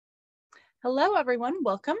Hello, everyone.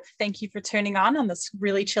 Welcome. Thank you for tuning on this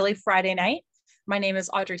really chilly Friday night. My name is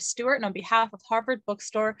Audrey Stewart, and on behalf of Harvard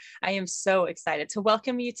Bookstore, I am so excited to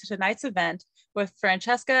welcome you to tonight's event with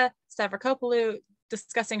Francesca Stavrakopoulou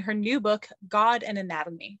discussing her new book, God and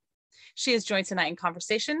Anatomy. She is joined tonight in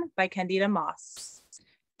conversation by Candida Moss.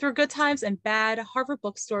 Through good times and bad, Harvard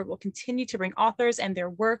Bookstore will continue to bring authors and their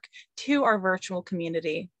work to our virtual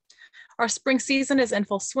community. Our spring season is in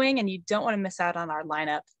full swing, and you don't want to miss out on our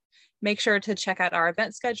lineup. Make sure to check out our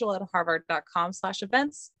event schedule at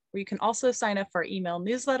harvard.com/events, where you can also sign up for our email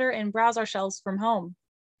newsletter and browse our shelves from home.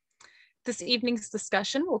 This evening's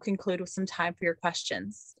discussion will conclude with some time for your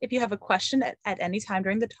questions. If you have a question at any time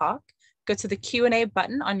during the talk, go to the Q&A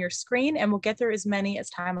button on your screen and we'll get through as many as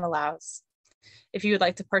time allows. If you would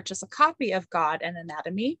like to purchase a copy of God and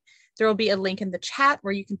Anatomy, there will be a link in the chat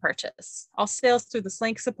where you can purchase. All sales through this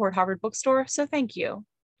link support Harvard Bookstore, so thank you.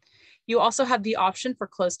 You also have the option for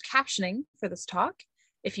closed captioning for this talk.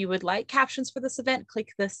 If you would like captions for this event,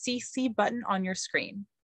 click the CC button on your screen.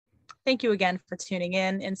 Thank you again for tuning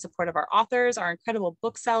in support of our authors, our incredible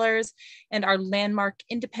booksellers, and our landmark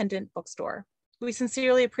independent bookstore. We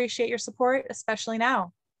sincerely appreciate your support, especially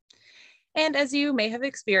now. And as you may have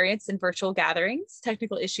experienced in virtual gatherings,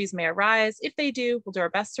 technical issues may arise. If they do, we'll do our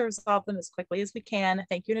best to resolve them as quickly as we can.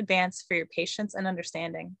 Thank you in advance for your patience and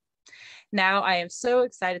understanding. Now, I am so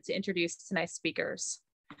excited to introduce tonight's speakers.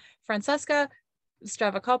 Francesca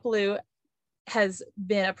Stavrakopoulou has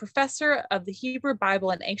been a professor of the Hebrew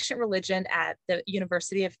Bible and ancient religion at the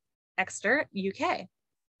University of Exeter, UK.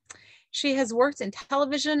 She has worked in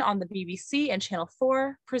television on the BBC and Channel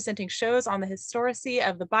 4, presenting shows on the historicity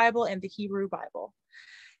of the Bible and the Hebrew Bible,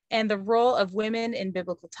 and the role of women in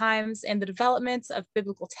biblical times and the development of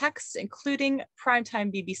biblical texts, including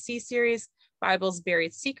primetime BBC series Bible's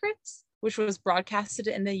Buried Secrets, which was broadcasted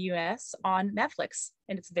in the US on Netflix,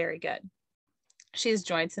 and it's very good. She is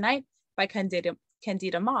joined tonight by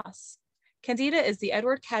Candida Moss. Candida is the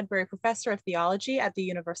Edward Cadbury Professor of Theology at the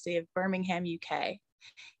University of Birmingham, UK,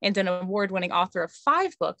 and an award-winning author of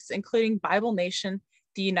 5 books, including Bible Nation,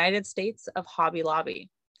 the United States of Hobby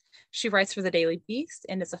Lobby. She writes for the Daily Beast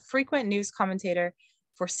and is a frequent news commentator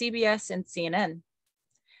for CBS and CNN.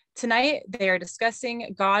 Tonight, they are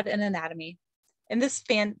discussing God and Anatomy. In this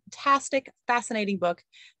fantastic, fascinating book,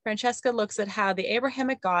 Francesca looks at how the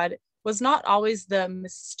Abrahamic God was not always the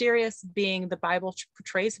mysterious being the Bible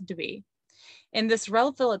portrays him to be. In this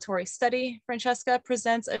revelatory study, Francesca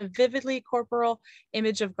presents a vividly corporal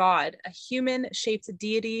image of God, a human-shaped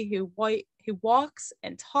deity who walks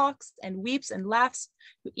and talks and weeps and laughs,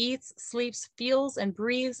 who eats, sleeps, feels, and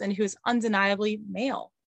breathes, and who is undeniably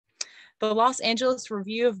male. The Los Angeles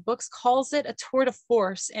Review of Books calls it a tour de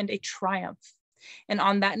force and a triumph. And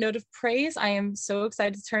on that note of praise, I am so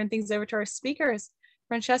excited to turn things over to our speakers.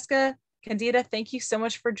 Francesca, Candida, thank you so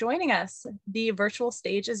much for joining us. The virtual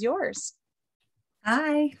stage is yours.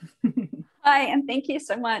 Hi. Hi, and thank you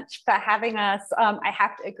so much for having us. I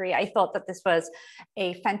have to agree. I thought that this was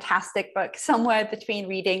a fantastic book, somewhere between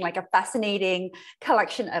reading like a fascinating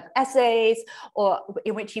collection of essays, or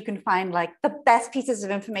in which you can find like the best pieces of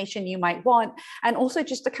information you might want, and also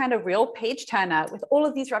just a kind of real page turner with all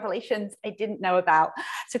of these revelations I didn't know about.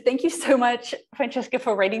 So thank you so much, Francesca,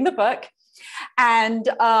 for writing the book. And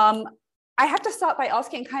I have to start by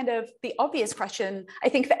asking kind of the obvious question. I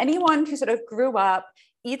think for anyone who sort of grew up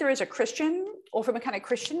either as a Christian or from a kind of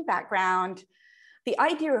Christian background, the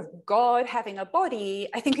idea of God having a body,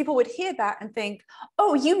 I think people would hear that and think,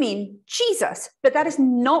 oh, you mean Jesus. But that is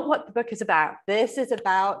not what the book is about. This is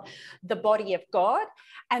about the body of God.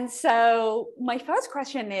 And so my first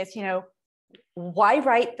question is, why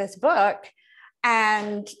write this book?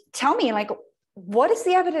 And tell me, like, what is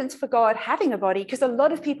the evidence for God having a body? Because a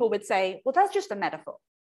lot of people would say, well, that's just a metaphor.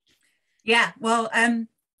 Yeah, well,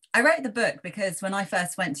 I wrote the book because when I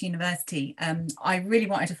first went to university, I really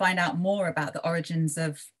wanted to find out more about the origins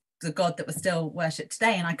of the God that was still worshipped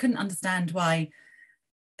today. And I couldn't understand why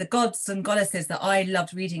the gods and goddesses that I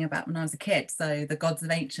loved reading about when I was a kid, so the gods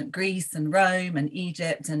of ancient Greece and Rome and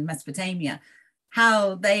Egypt and Mesopotamia,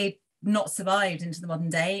 how they not survived into the modern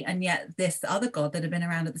day, and yet this other God that had been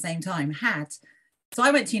around at the same time had. So I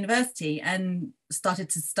went to university and started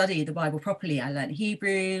to study the Bible properly. I learned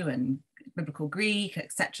Hebrew and biblical Greek,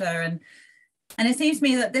 etc. And it seems to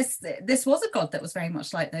me that this was a God that was very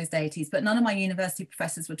much like those deities, but none of my university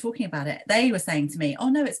professors were talking about it. They were saying to me, oh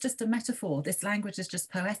no, it's just a metaphor. This language is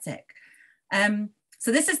just poetic.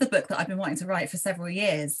 So this is the book that I've been wanting to write for several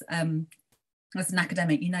years. As an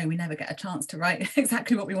academic, we never get a chance to write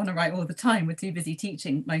exactly what we want to write all the time. We're too busy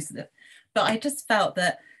teaching most of it. But I just felt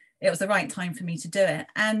that it was the right time for me to do it.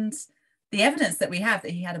 And the evidence that we have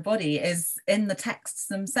that he had a body is in the texts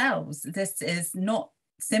themselves. This is not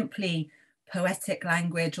simply poetic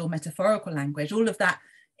language or metaphorical language. All of that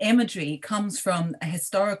imagery comes from a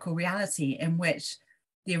historical reality in which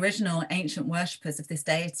the original ancient worshippers of this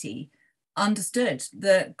deity understood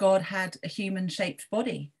that God had a human-shaped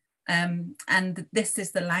body. And this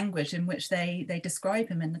is the language in which they describe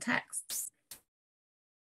him in the texts.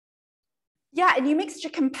 Yeah, and you make such a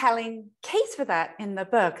compelling case for that in the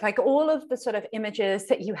book. Like all of the sort of images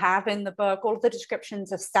that you have in the book, all of the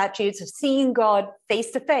descriptions of statues, of seeing God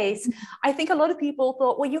face to face, I think a lot of people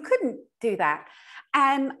thought, well, you couldn't do that.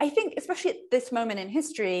 And I think, especially at this moment in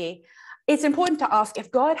history, it's important to ask,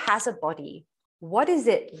 if God has a body, what is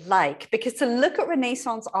it like? Because to look at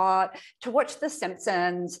Renaissance art, to watch The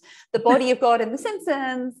Simpsons, the body of God in The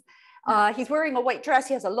Simpsons, he's wearing a white dress,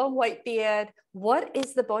 he has a long white beard. What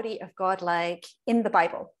is the body of God like in the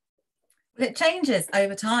Bible? Well, it changes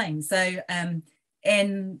over time. So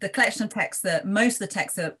in the collection of texts, that most of the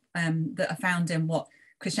texts that are found in what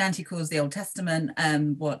Christianity calls the Old Testament,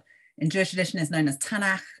 what in Jewish tradition is known as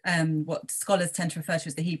Tanakh, what scholars tend to refer to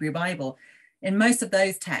as the Hebrew Bible, in most of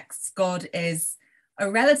those texts, God is a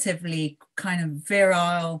relatively kind of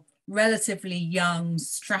virile, relatively young,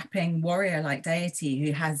 strapping warrior-like deity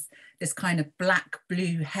who has this kind of black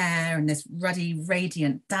blue hair and this ruddy,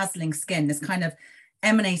 radiant, dazzling skin, this kind of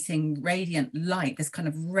emanating radiant light, this kind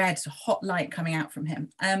of red hot light coming out from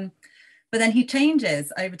him. But then he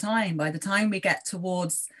changes over time. By the time we get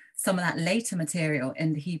towards some of that later material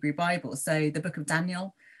in the Hebrew Bible, so the book of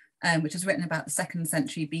Daniel, which was written about the 2nd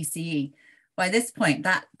century BCE, by this point,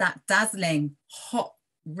 that dazzling hot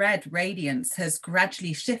red radiance has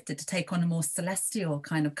gradually shifted to take on a more celestial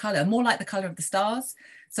kind of color, more like the color of the stars.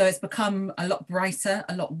 So it's become a lot brighter,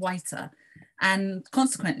 a lot whiter. And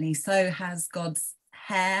consequently, so has God's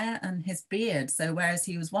hair and his beard. So whereas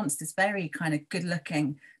he was once this very kind of good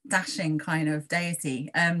looking, dashing kind of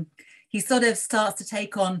deity, he sort of starts to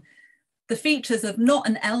take on the features of not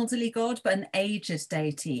an elderly God, but an aged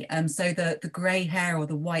deity. So the grey hair or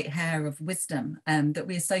the white hair of wisdom that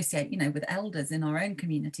we associate, with elders in our own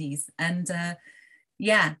communities. And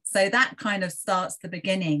yeah, so that kind of starts the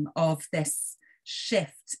beginning of this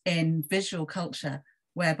shift in visual culture,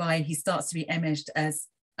 whereby he starts to be imaged as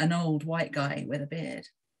an old white guy with a beard.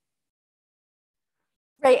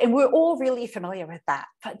 Right, and we're all really familiar with that.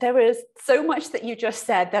 But there is so much that you just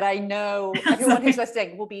said that I know everyone who's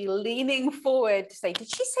listening will be leaning forward to say, did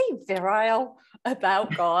she say virile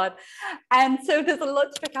about God? And so there's a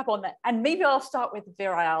lot to pick up on that. And maybe I'll start with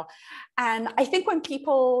virile. And I think when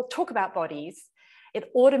people talk about bodies,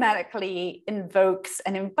 it automatically invokes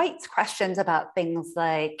and invites questions about things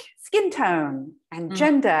like skin tone and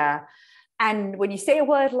gender. And when you say a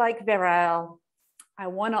word like virile, I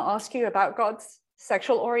want to ask you about God's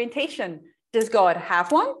sexual orientation. Does God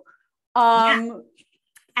have one? And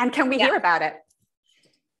can we hear about it?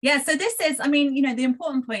 Yeah, so this is, the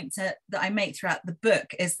important point that I make throughout the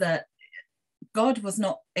book is that God was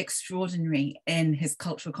not extraordinary in his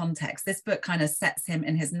cultural context. This book kind of sets him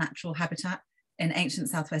in his natural habitat in ancient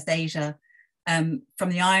Southwest Asia, from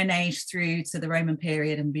the Iron Age through to the Roman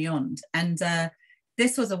period and beyond. And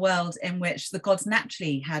this was a world in which the gods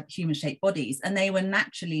naturally had human-shaped bodies, and they were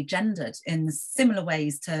naturally gendered in similar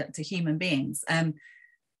ways to human beings.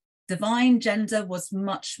 Divine gender was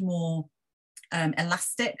much more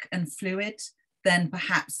elastic and fluid than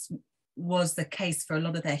perhaps was the case for a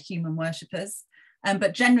lot of their human worshippers.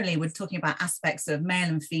 But generally, we're talking about aspects of male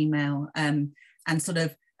and female, and sort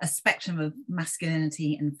of a spectrum of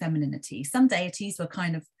masculinity and femininity. Some deities were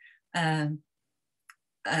kind of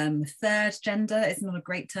third gender. Is not a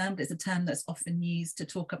great term, but it's a term that's often used to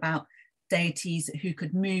talk about deities who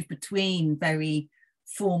could move between very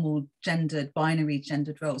formal binary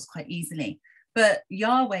gendered roles quite easily. But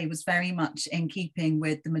Yahweh was very much in keeping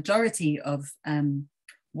with the majority of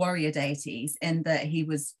warrior deities, in that he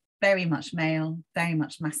was very much male, very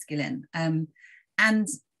much masculine. And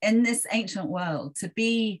in this ancient world, to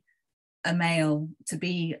be a male, to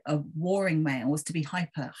be a warring male, was to be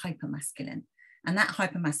hyper masculine. And that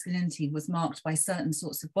hypermasculinity was marked by certain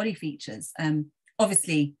sorts of body features.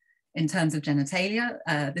 Obviously, in terms of genitalia,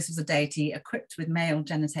 this was a deity equipped with male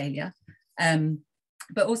genitalia.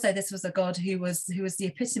 But also this was a god who was the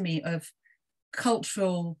epitome of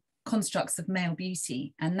cultural constructs of male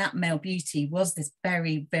beauty. And that male beauty was this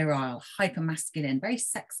very virile, hypermasculine, very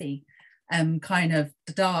sexy, kind of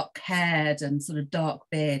dark haired and sort of dark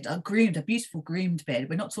beard, a beautiful groomed beard.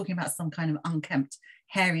 We're not talking about some kind of unkempt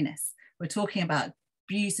hairiness. We're talking about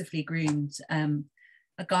beautifully groomed,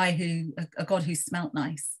 a god who smelt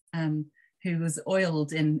nice, who was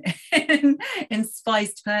oiled in in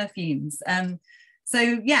spiced perfumes. So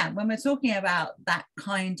yeah, when we're talking about that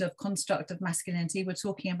kind of construct of masculinity, we're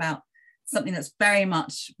talking about something that's very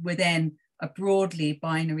much within a broadly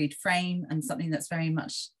binary frame, and something that's very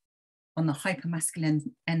much on the hypermasculine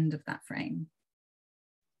end of that frame.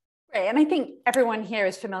 Right, and I think everyone here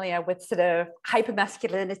is familiar with sort of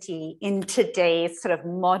hypermasculinity in today's sort of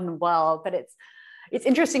modern world, but it's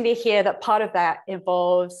interesting to hear that part of that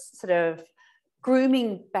involves sort of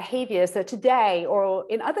grooming behaviors that today or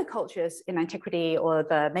in other cultures in antiquity or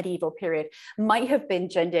the medieval period might have been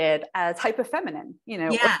gendered as hyperfeminine. You know,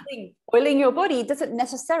 yeah. oiling your body doesn't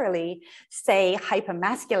necessarily say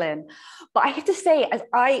hypermasculine. But I have to say, as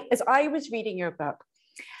I was reading your book,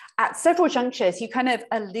 at several junctures, you kind of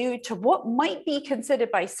allude to what might be considered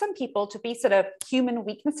by some people to be sort of human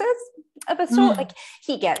weaknesses of a sort. Like,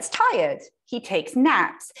 he gets tired, he takes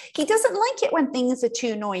naps, he doesn't like it when things are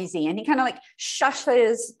too noisy, and he kind of like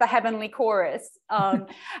shushes the heavenly chorus,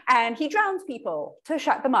 and he drowns people to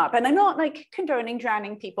shut them up. And I'm not like condoning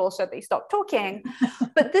drowning people so they stop talking,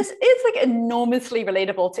 but this is like enormously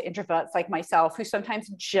relatable to introverts like myself, who sometimes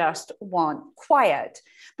just want quiet.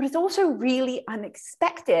 But it's also really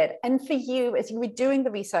unexpected. And for you, as you were doing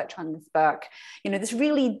the research on this book, you know, this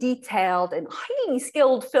really detailed and highly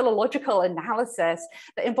skilled philological analysis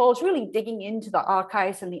that involves really digging into the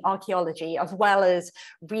archives and the archaeology, as well as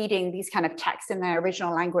reading these kind of texts in their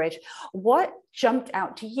original language. What jumped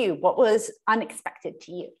out to you? What was unexpected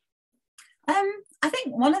to you? I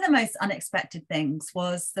think one of the most unexpected things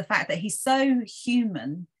was the fact that he's so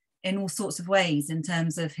human in all sorts of ways in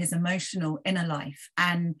terms of his emotional inner life.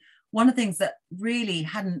 And one of the things that really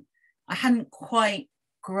I hadn't quite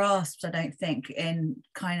grasped, I don't think, in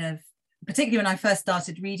kind of, particularly when I first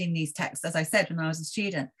started reading these texts, as I said, when I was a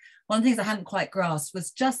student, one of the things I hadn't quite grasped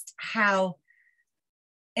was just how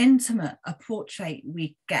intimate a portrait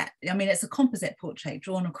we get. I mean, it's a composite portrait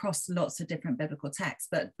drawn across lots of different biblical texts,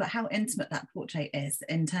 but how intimate that portrait is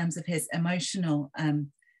in terms of his emotional,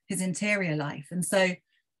 his interior life. And so,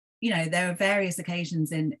 you know, there are various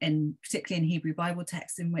occasions in particularly in Hebrew Bible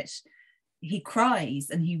texts in which he cries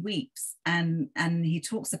and he weeps, and he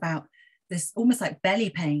talks about this almost like belly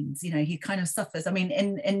pains. You know, he kind of suffers. I mean,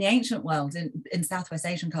 in the ancient world, in Southwest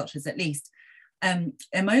Asian cultures at least,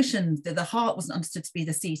 emotion, the heart wasn't understood to be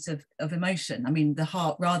the seat of emotion. I mean, the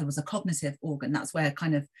heart rather was a cognitive organ. That's where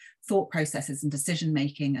kind of thought processes and decision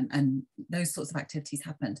making and those sorts of activities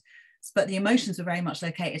happened. But the emotions were very much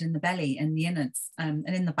located in the belly, in the innards, and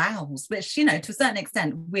in the bowels, which, you know, to a certain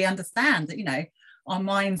extent, we understand that, you know, our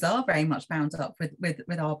minds are very much bound up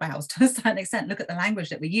with our bowels to a certain extent. Look at the language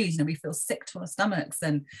that we use. You know, we feel sick to our stomachs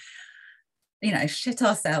and, you know, shit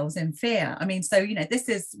ourselves in fear. I mean, so, you know,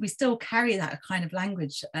 we still carry that kind of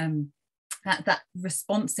language, that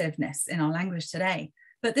responsiveness in our language today.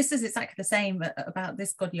 But this is exactly the same about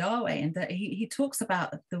this God Yahweh, and that he talks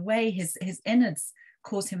about the way his innards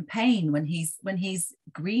cause him pain when he's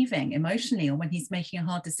grieving emotionally, or when he's making a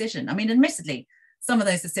hard decision. I mean, admittedly, some of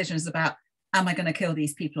those decisions about, am I going to kill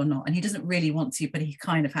these people or not? And he doesn't really want to, but he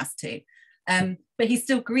kind of has to. But he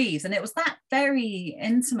still grieves. And it was that very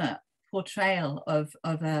intimate portrayal of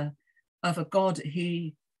a God who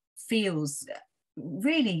feels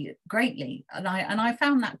really greatly. And I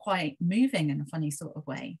found that quite moving in a funny sort of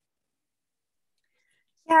way.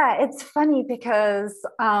 Yeah, it's funny because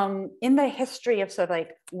in the history of sort of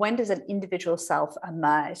like, when does an individual self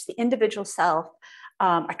emerge? The individual self,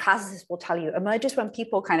 a classicist will tell you, emerges when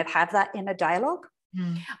people kind of have that inner dialogue,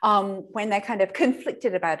 when they're kind of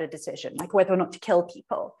conflicted about a decision, like whether or not to kill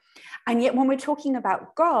people. And yet when we're talking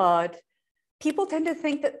about God, people tend to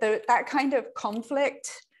think that that kind of conflict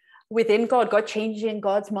within God changing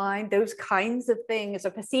God's mind, those kinds of things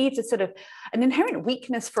are perceived as sort of an inherent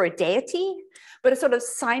weakness for a deity, but a sort of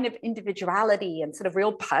sign of individuality and sort of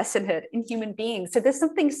real personhood in human beings. So there's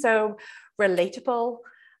something so relatable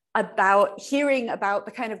about hearing about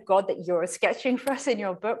the kind of God that you're sketching for us in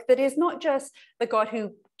your book, that is not just the God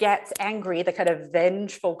who gets angry, the kind of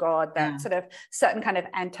vengeful God that sort of certain kind of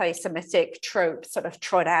anti-Semitic tropes sort of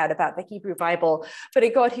trot out about the Hebrew Bible, but a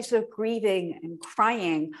God who's sort of grieving and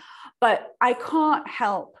crying. But I can't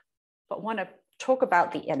help but want to talk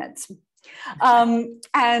about the innards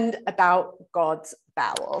and about God's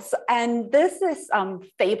bowels. And there's this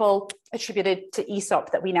fable attributed to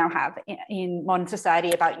Aesop that we now have in modern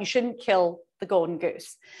society about you shouldn't kill the golden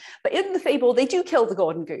goose. But in the fable, they do kill the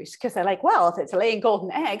golden goose because they're like, well, if it's laying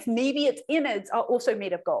golden eggs, maybe its innards are also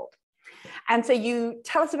made of gold. And so you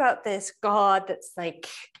tell us about this God that's like,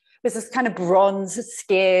 with this kind of bronze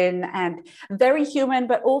skin and very human,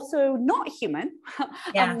 but also not human,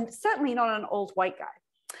 certainly not an old white guy.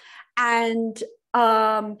 And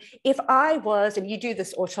if I was, and you do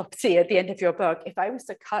this autopsy at the end of your book, if I was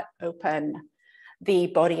to cut open the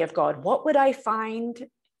body of God, what would I find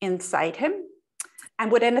inside him?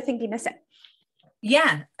 And would anything be missing?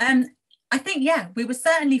 Yeah, I think, yeah, we would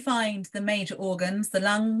certainly find the major organs, the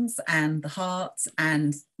lungs and the heart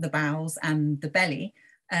and the bowels and the belly,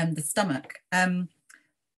 the stomach.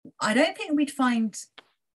 I don't think we'd find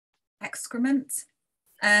excrement.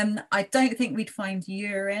 I don't think we'd find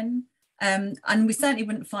urine. And we certainly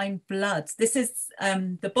wouldn't find blood. This is,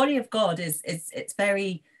 the body of God it's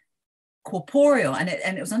very corporeal, and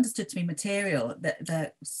it was understood to be material, that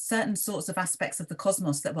the certain sorts of aspects of the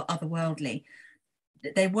cosmos that were otherworldly,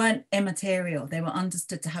 they weren't immaterial, they were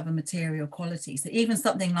understood to have a material quality. So even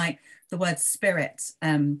something like the word spirit,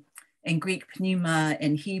 in Greek pneuma,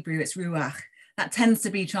 in Hebrew it's ruach, that tends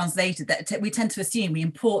to be translated, that we tend to assume, we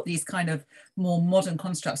import these kind of more modern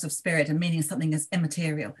constructs of spirit and meaning something as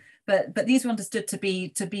immaterial, but these were understood to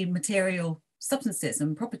be material substances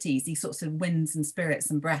and properties, these sorts of winds and spirits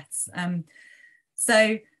and breaths.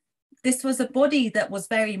 So this was a body that was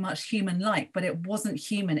very much human-like, but it wasn't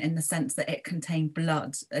human in the sense that it contained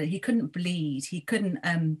blood. He couldn't bleed. He couldn't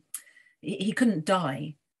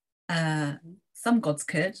die. Some gods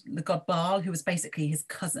could. The god Baal, who was basically his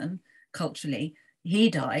cousin culturally, he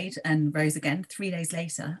died and rose again 3 days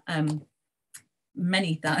later. Hundreds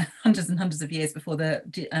and hundreds of years before the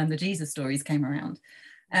Jesus stories came around.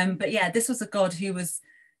 But yeah, this was a god whose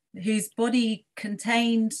body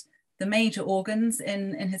contained the major organs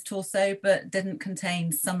in his torso, but didn't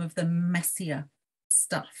contain some of the messier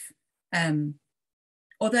stuff.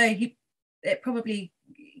 Although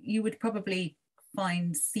you would probably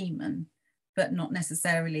find semen, but not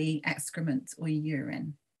necessarily excrement or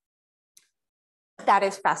urine. That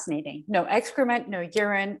is fascinating. No excrement, no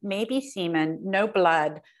urine, maybe semen, no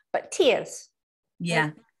blood, but tears.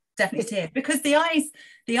 Yeah. Definitely tears, because the eyes,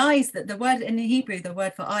 that the word in Hebrew, the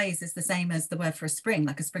word for eyes is the same as the word for a spring,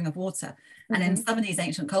 like a spring of water. And in some of these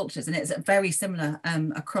ancient cultures, and it's very similar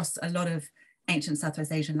across a lot of ancient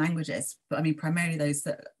Southwest Asian languages, but I mean primarily those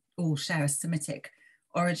that all share a Semitic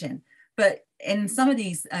origin. But in some of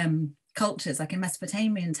these cultures, like in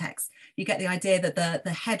Mesopotamian texts, you get the idea that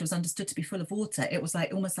the head was understood to be full of water. It was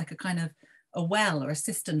like almost like a kind of a well or a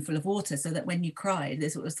cistern full of water, so that when you cried,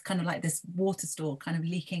 it was kind of like this water store kind of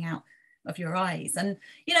leaking out of your eyes. And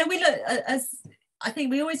you know, we look, as I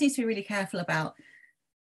think we always need to be really careful about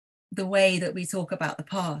the way that we talk about the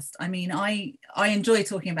past. I mean, I enjoy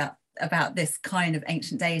talking about this kind of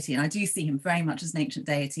ancient deity, and I do see him very much as an ancient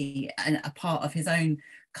deity and a part of his own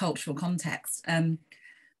cultural context.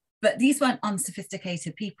 But these weren't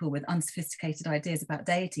unsophisticated people with unsophisticated ideas about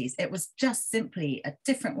deities. It was just simply a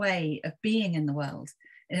different way of being in the world.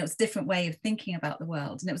 And it was a different way of thinking about the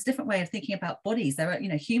world. And it was a different way of thinking about bodies. There are, you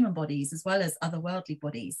know, human bodies as well as otherworldly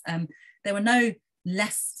bodies. They were no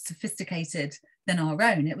less sophisticated than our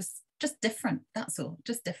own. It was just different, that's all,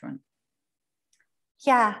 just different.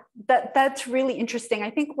 Yeah, that's really interesting.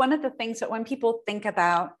 I think one of the things that when people think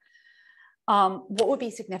about what would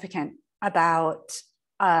be significant about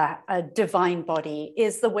a divine body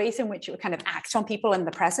is the ways in which it would kind of act on people in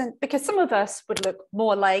the present, because some of us would look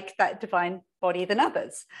more like that divine body than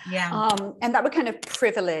others. Yeah. And that would kind of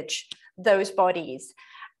privilege those bodies.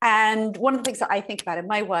 And one of the things that I think about in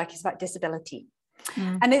my work is about disability.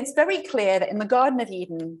 And it's very clear that in the Garden of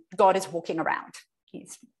Eden, God is walking around. He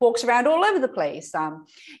walks around all over the place.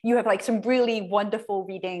 You have like some really wonderful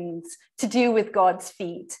readings to do with God's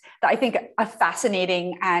feet that I think are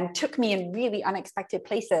fascinating and took me in really unexpected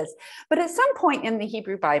places. But at some point in the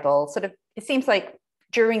Hebrew Bible, sort of, it seems like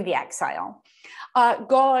during the exile,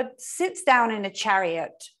 God sits down in a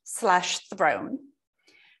chariot/throne.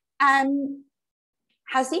 And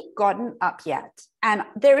has he gotten up yet? And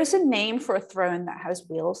there is a name for a throne that has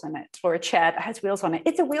wheels in it, or a chair that has wheels on it.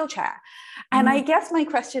 It's a wheelchair. And I guess my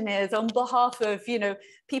question is, on behalf of, you know,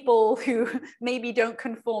 people who maybe don't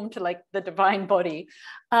conform to like the divine body,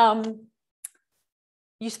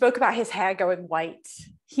 you spoke about his hair going white.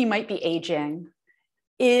 He might be aging.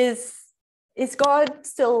 Is God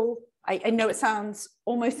still, I know it sounds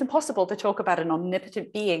almost impossible to talk about an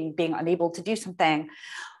omnipotent being unable to do something,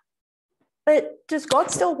 but does God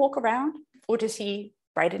still walk around, or does he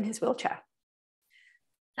ride in his wheelchair?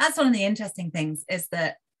 That's one of the interesting things, is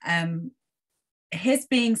that his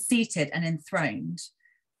being seated and enthroned,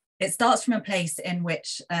 it starts from a place in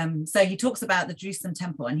which, so he talks about the Jerusalem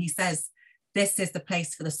temple, and he says, this is the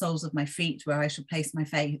place for the soles of my feet, where I shall place my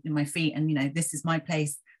feet, and, you know, this is my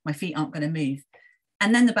place, my feet aren't going to move.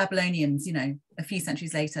 And then the Babylonians, you know, a few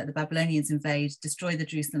centuries later, the Babylonians invade, destroy the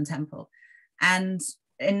Jerusalem temple. And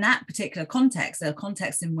in that particular context, a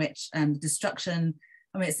context in which destruction,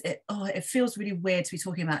 I mean, it feels really weird to be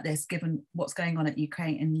talking about this given what's going on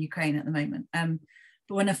in Ukraine at the moment.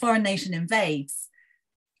 But when a foreign nation invades,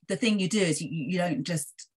 the thing you do is you don't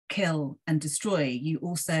just kill and destroy, you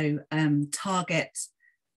also target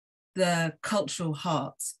the cultural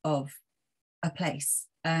heart of a place.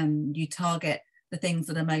 You target the things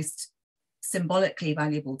that are most symbolically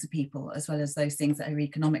valuable to people, as well as those things that are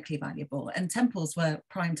economically valuable. And temples were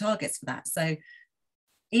prime targets for that. So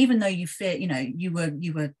even though you fear, you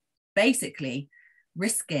were basically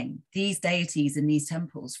risking these deities in these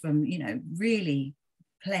temples from, really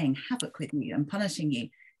playing havoc with you and punishing you,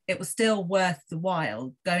 it was still worth the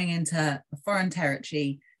while going into a foreign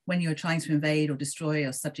territory when you were trying to invade or destroy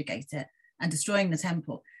or subjugate it, and destroying the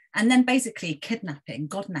temple, and then basically kidnapping,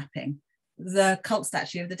 godnapping the cult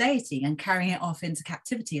statue of the deity and carrying it off into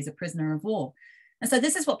captivity as a prisoner of war. And so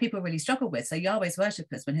this is what people really struggle with. So Yahweh's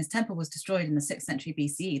worshippers, when his temple was destroyed in the 6th century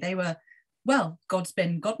BCE, they were, well, God's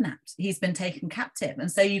been godnapped, he's been taken captive.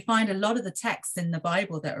 And so you find a lot of the texts in the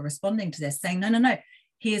Bible that are responding to this saying, no,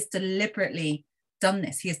 he has deliberately done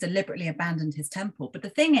this, he has deliberately abandoned his temple. But the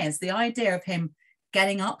thing is, the idea of him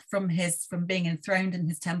getting up from being enthroned in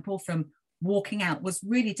his temple, from walking out, was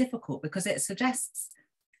really difficult, because it suggests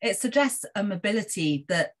a mobility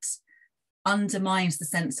that undermines the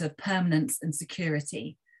sense of permanence and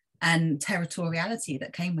security and territoriality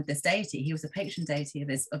that came with this deity. He was a patron deity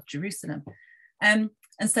of Jerusalem. And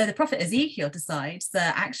so the prophet Ezekiel decides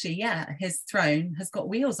that actually, his throne has got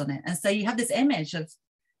wheels on it. And so you have this image of,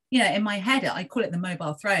 in my head, I call it the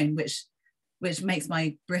mobile throne, which makes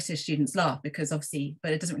my British students laugh, because obviously,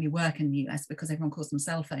 but it doesn't really work in the US because everyone calls them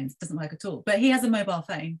cell phones. It doesn't work at all. But he has a mobile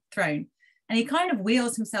throne, and he kind of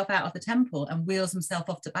wheels himself out of the temple and wheels himself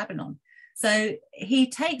off to Babylon. So he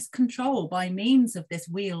takes control by means of this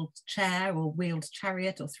wheeled chair or wheeled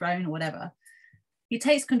chariot or throne or whatever. He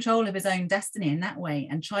takes control of his own destiny in that way,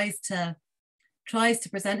 and tries to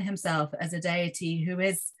present himself as a deity who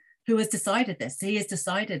has decided this. He has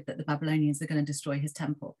decided that the Babylonians are going to destroy his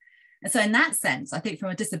temple. And so in that sense, I think from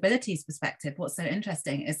a disabilities perspective, what's so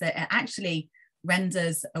interesting is that it actually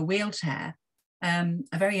renders a wheelchair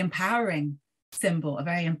a very empowering symbol, a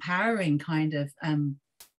very empowering kind of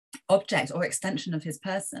object or extension of his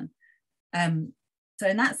person. So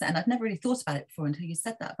in that sense, I've never really thought about it before until you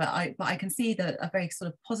said that, but I can see a very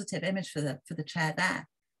sort of positive image for the chair there.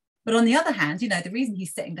 But on the other hand, the reason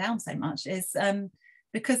he's sitting down so much is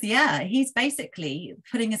because he's basically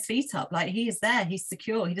putting his feet up, like he is there, he's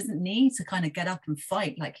secure, he doesn't need to kind of get up and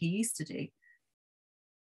fight like he used to do.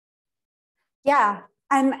 Yeah,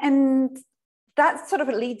 and that sort of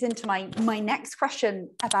leads into my next question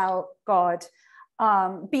about God.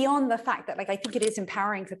 Beyond the fact that, I think it is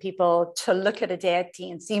empowering for people to look at a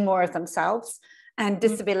deity and see more of themselves, and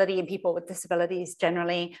disability and people with disabilities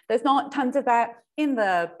generally. There's not tons of that in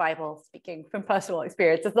the Bible, speaking from personal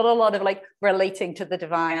experience. There's not a lot of relating to the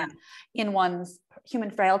divine in one's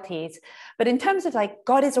human frailties. But in terms of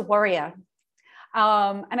God is a warrior.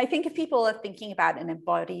 And I think if people are thinking about an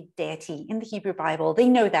embodied deity in the Hebrew Bible, they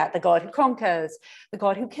know that the God who conquers, the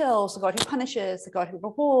God who kills, the God who punishes, the God who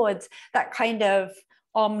rewards, that kind of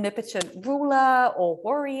omnipotent ruler or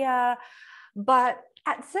warrior. But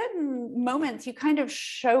at certain moments, you kind of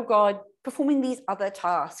show God performing these other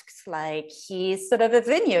tasks, like he's sort of a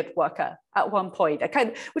vineyard worker at one point,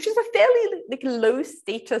 which is a fairly low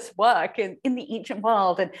status work in the ancient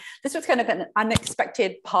world. And this was kind of an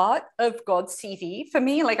unexpected part of God's CV for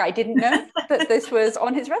me. I didn't know that this was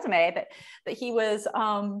on his resume, that he was,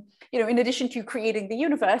 in addition to creating the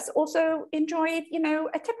universe, also enjoyed,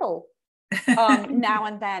 a tipple now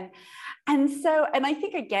and then. And I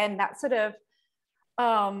think, again, that sort of,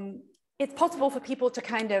 it's possible for people to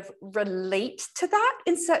kind of relate to that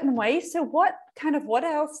in certain ways. So what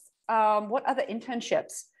else, what other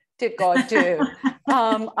internships did God do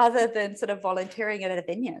other than sort of volunteering at a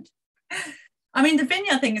vineyard? I mean, the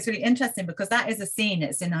vineyard thing is really interesting, because that is a scene,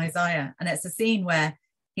 it's in Isaiah, and it's a scene where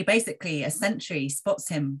he basically, a sentry spots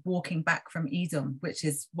him walking back from Edom, which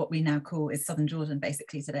is what we now call is southern Jordan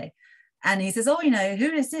basically today. And he says,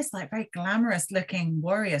 who is this very glamorous looking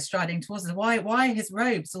warrior striding towards us? Why his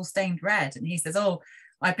robes all stained red? And he says,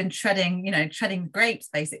 I've been treading grapes,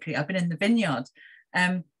 basically. I've been in the vineyard.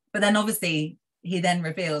 But then obviously he then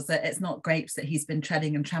reveals that it's not grapes that he's been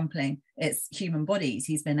treading and trampling, it's human bodies.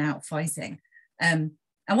 He's been out fighting. And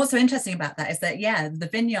what's so interesting about that is that, the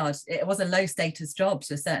vineyard, it was a low status job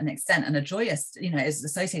to a certain extent, and a joyous, is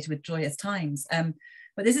associated with joyous times.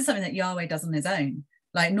 But this is something that Yahweh does on his own.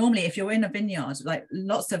 Like normally, if you're in a vineyard, like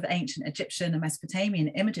lots of ancient Egyptian and Mesopotamian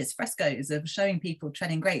images, frescoes of showing people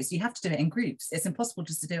treading grapes, you have to do it in groups. It's impossible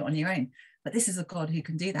just to do it on your own. But this is a God who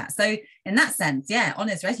can do that. So in that sense, yeah, on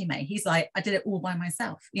his resume, he's like, I did it all by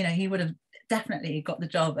myself. You know, he would have definitely got the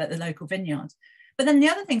job at the local vineyard. But then the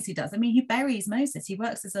other things he does, I mean, he buries Moses. He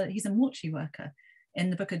works he's a mortuary worker in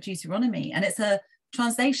the book of Deuteronomy. And it's a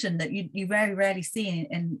translation that you very rarely see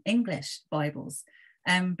in English Bibles.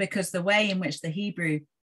 Because the way in which the Hebrew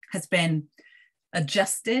has been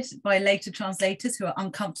adjusted by later translators who are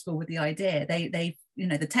uncomfortable with the idea. They you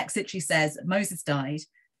know, the text literally says Moses died,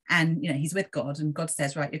 and you know, he's with God, and God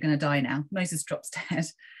says, right, you're going to die now. Moses drops dead,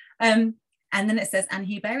 and then it says, and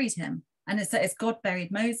he buried him, and it's God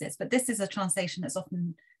buried Moses. But this is a translation that's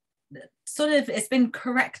often sort of, it's been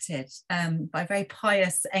corrected by very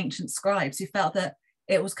pious ancient scribes who felt that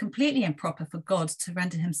it was completely improper for God to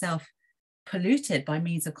render himself polluted by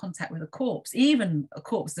means of contact with a corpse, even a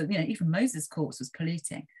corpse that, you know, even Moses' corpse was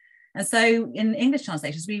polluting. And so in English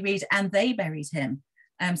translations we read, and they buried him.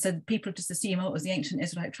 So people just assume, oh, it was the ancient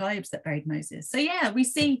Israelite tribes that buried Moses. So yeah, we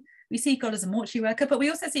see God as a mortuary worker, but we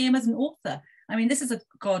also see him as an author. I mean, this is a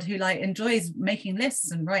God who like enjoys making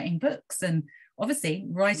lists and writing books, and obviously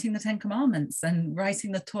writing the Ten Commandments and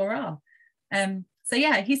writing the Torah. So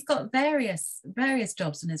yeah, he's got various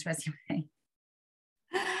jobs on his resume.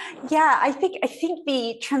 Yeah, I think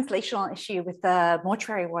the translational issue with the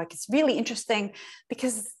mortuary work is really interesting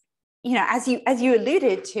because, you know, as you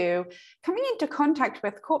alluded to, coming into contact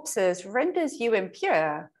with corpses renders you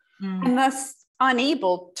impure and thus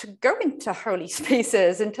unable to go into holy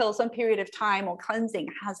spaces until some period of time or cleansing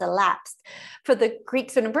has elapsed. For the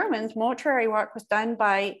Greeks and Romans, mortuary work was done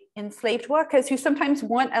by enslaved workers who sometimes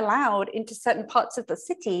weren't allowed into certain parts of the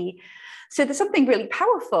city. So there's something really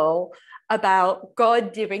powerful about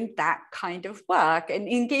God doing that kind of work and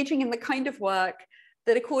engaging in the kind of work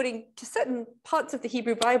that, according to certain parts of the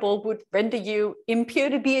Hebrew Bible, would render you impure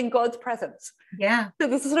to be in God's presence. Yeah. So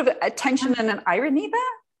there's a sort of a tension and an irony there.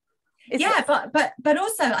 But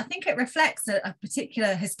also I think it reflects a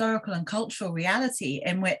particular historical and cultural reality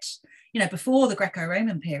in which, you know, before the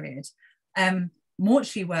Greco-Roman period,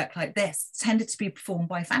 mortuary work like this tended to be performed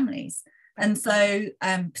by families, and so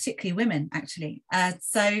particularly women, actually.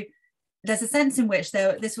 So there's a sense in which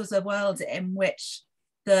this was a world in which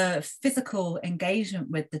the physical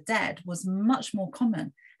engagement with the dead was much more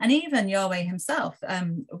common. And even Yahweh himself,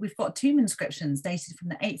 we've got tomb inscriptions dated from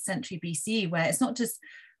the 8th century BC, where it's not just,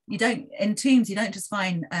 in tombs, you don't just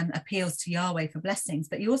find appeals to Yahweh for blessings,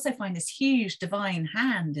 but you also find this huge divine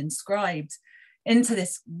hand inscribed into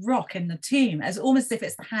this rock in the tomb, as almost as if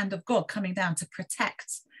it's the hand of God coming down to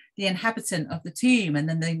protect the inhabitant of the tomb. And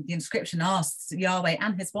then the inscription asks Yahweh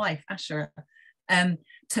and his wife Asherah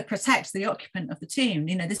to protect the occupant of the tomb.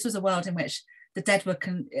 You know, this was a world in which the dead were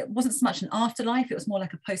it wasn't so much an afterlife, it was more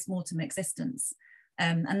like a post-mortem existence,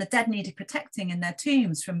 and the dead needed protecting in their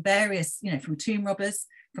tombs from various, you know, from tomb robbers,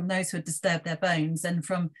 from those who had disturbed their bones, and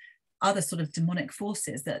from other sort of demonic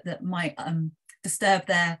forces that might disturb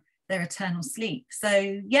their eternal sleep.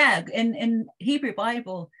 So yeah, in Hebrew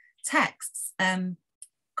Bible texts,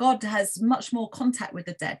 God has much more contact with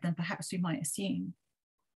the dead than perhaps we might assume.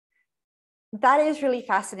 That is really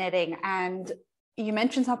fascinating. And you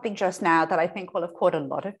mentioned something just now that I think will have caught a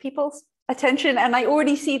lot of people's attention. And I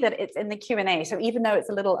already see that it's in the Q&A. So even though it's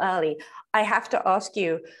a little early, I have to ask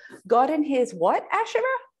you, God and his what, Asherah?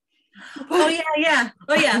 Oh yeah.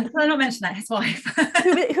 Did I not mention that? His wife.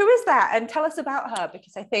 who is that? And tell us about her,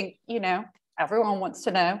 because I think, you know, everyone wants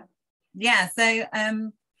to know. Yeah, so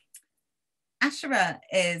Asherah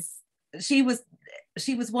she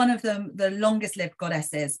was one of the longest lived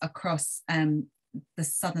goddesses across the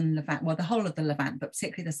southern Levant, well, the whole of the Levant, but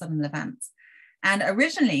particularly the southern Levant. And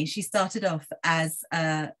originally she started off as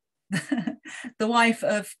the wife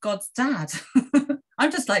of God's dad.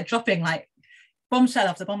 I'm just like dropping like bombshell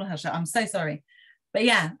after bombshell. I'm so sorry. But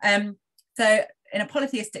yeah, so in a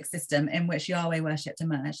polytheistic system in which Yahweh worshipped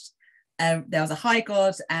emerged, there was a high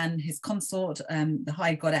god and his consort, the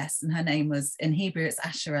high goddess, and her name was, in Hebrew it's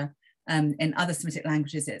Asherah, in other Semitic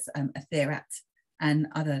languages it's Atherat and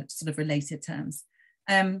other sort of related terms.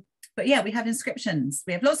 But yeah, we have inscriptions.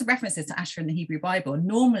 We have lots of references to Asherah in the Hebrew Bible,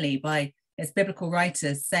 normally by its biblical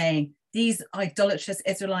writers saying these idolatrous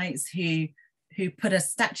Israelites who put a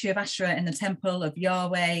statue of Asherah in the temple of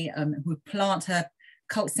Yahweh, who plant her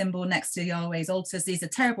cult symbol next to Yahweh's altars. These are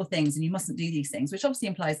terrible things and you mustn't do these things, which obviously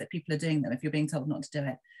implies that people are doing them if you're being told not to do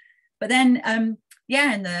it. But then,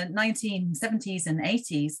 yeah, in the 1970s and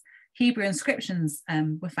 80s, Hebrew inscriptions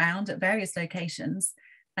were found at various locations,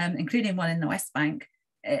 including one in the West Bank,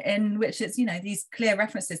 in which it's, you know, these clear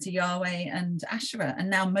references to Yahweh and Asherah. And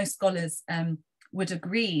now most scholars would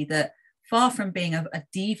agree that far from being a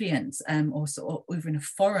deviant or even a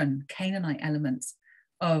foreign Canaanite element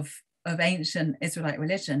of ancient Israelite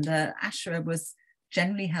religion, the Asherah was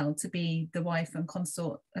generally held to be the wife and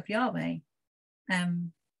consort of Yahweh.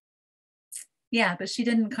 Yeah, but she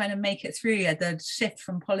didn't kind of make it through the shift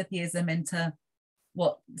from polytheism into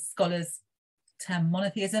what scholars term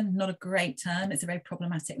monotheism. Not a great term, it's a very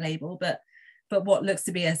problematic label, but what looks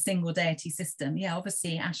to be a single deity system. Yeah,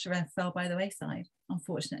 obviously Asherah fell by the wayside,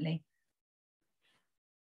 unfortunately.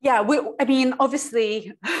 Yeah, I mean,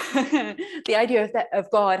 obviously, the idea of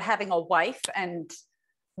God having a wife and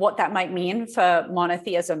what that might mean for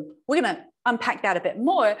monotheism, we're going to unpack that a bit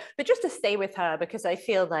more, but just to stay with her, because I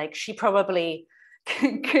feel like she probably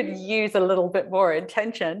could use a little bit more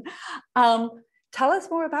attention. Tell us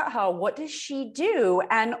more about her. What does she do?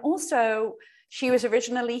 And also, she was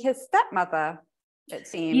originally his stepmother, it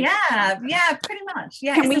seems. Yeah, pretty much.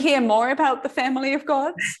 Yeah. Can we hear more about the family of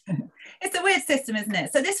gods? It's a weird system, isn't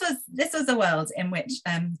it? So this was a world in which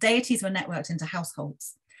deities were networked into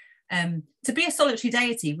households. To be a solitary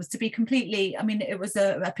deity was to be completely, I mean, it was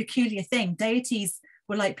a peculiar thing. Deities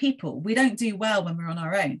were like people. We don't do well when we're on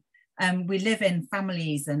our own. We live in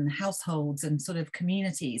families and households and sort of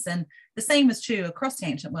communities. And the same was true across the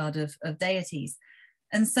ancient world of deities.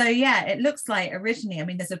 And so, yeah, it looks like originally, I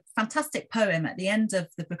mean, there's a fantastic poem at the end of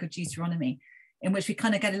the book of Deuteronomy in which we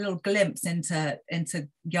kind of get a little glimpse into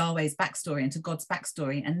Yahweh's backstory, into God's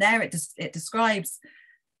backstory. And there it describes,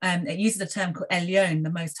 it uses a term called Elyon, the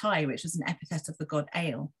Most High, which was an epithet of the god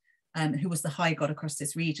El, who was the high god across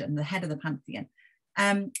this region, the head of the pantheon.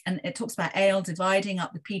 And it talks about El dividing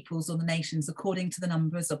up the peoples or the nations according to the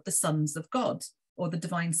numbers of the sons of God, or the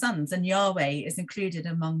divine sons. And Yahweh is included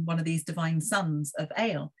among one of these divine sons of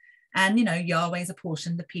El. And, you know, Yahweh's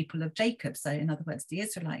apportioned the people of Jacob. So in other words, the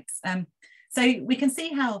Israelites. So we can see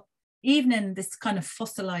how even in this kind of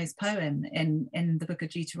fossilized poem in the book of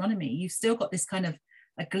Deuteronomy, you've still got this kind of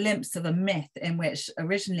a glimpse of a myth in which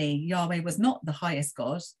originally Yahweh was not the highest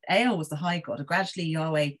god. El was the high god. Gradually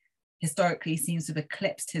Yahweh historically seems to have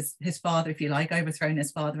eclipsed his father, if you like, overthrown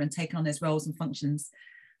his father and taken on his roles and functions.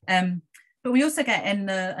 But we also get in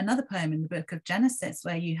another poem in the book of Genesis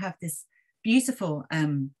where you have this beautiful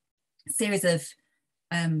series of,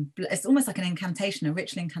 it's almost like an incantation, a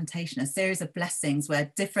ritual incantation, a series of blessings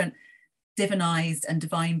where different divinized and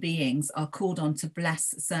divine beings are called on to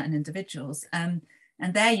bless certain individuals. And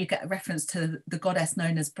there you get a reference to the goddess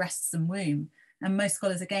known as breasts and womb. And most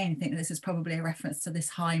scholars, again, think this is probably a reference to this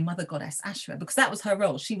high mother goddess, Asherah, because that was her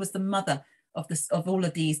role. She was the mother of all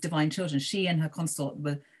of these divine children. She and her consort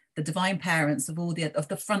were the divine parents of all the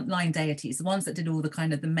frontline deities, the ones that did all the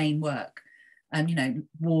kind of the main work, you know,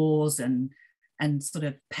 wars and sort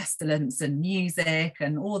of pestilence and music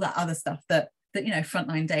and all that other stuff that you know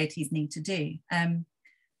frontline deities need to do.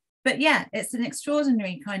 But yeah, it's an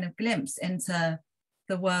extraordinary kind of glimpse into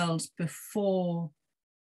the world before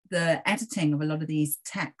the editing of a lot of these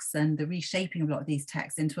texts and the reshaping of a lot of these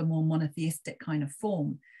texts into a more monotheistic kind of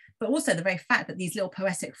form. But also the very fact that these little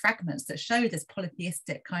poetic fragments that show this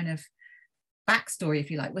polytheistic kind of backstory,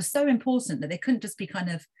 if you like, was so important that they couldn't just be kind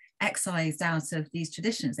of excised out of these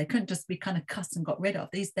traditions. They couldn't just be kind of cut and got rid of.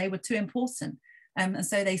 They were too important. And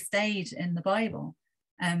so they stayed in the Bible,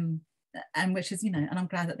 and which is, you know, and I'm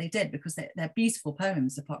glad that they did, because they're beautiful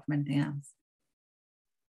poems apart from anything else.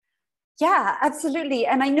 Yeah, absolutely.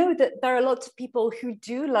 And I know that there are lots of people who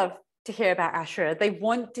do love to hear about Asherah. They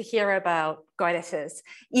want to hear about goddesses,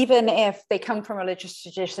 even if they come from religious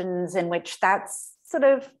traditions in which that's sort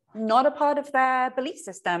of not a part of their belief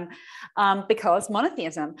system, because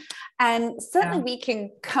monotheism. And certainly we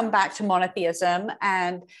can come back to monotheism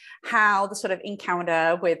and how the sort of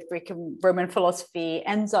encounter with Greek and Roman philosophy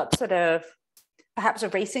ends up sort of perhaps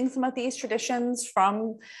erasing some of these traditions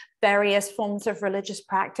from various forms of religious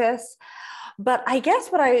practice. But I guess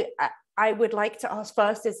what I would like to ask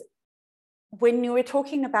first is, when you were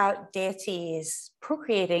talking about deities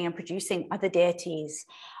procreating and producing other deities,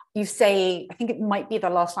 you say, I think it might be the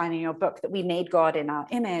last line in your book, that we made God in our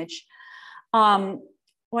image.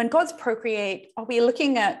 When gods procreate, are we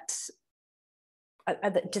looking at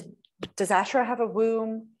does Asherah have a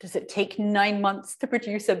womb? Does it take 9 months to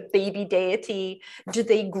produce a baby deity? Do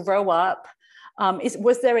they grow up?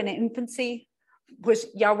 Was there an infancy? Was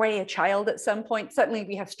Yahweh a child at some point? Certainly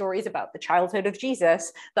we have stories about the childhood of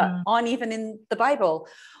Jesus that aren't even in the Bible.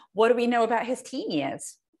 What do we know about his teen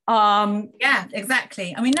years? Yeah,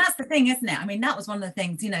 exactly. I mean, that's the thing, isn't it? I mean, that was one of the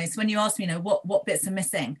things, you know, so when you ask me, you know, what bits are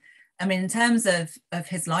missing? I mean, in terms of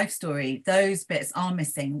his life story, those bits are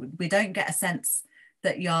missing. We don't get a sense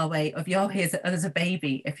that Yahweh as a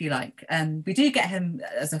baby, if you like. We do get him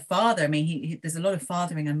as a father. I mean, there's a lot of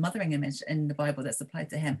fathering and mothering image in the Bible that's applied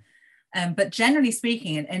to him. But generally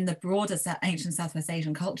speaking, in the broader ancient Southwest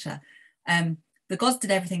Asian culture, the gods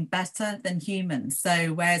did everything better than humans.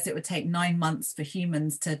 So whereas it would take 9 months for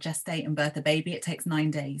humans to gestate and birth a baby, it takes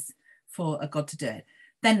 9 days for a god to do it.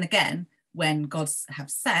 Then again, when gods have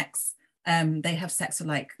sex, they have sex for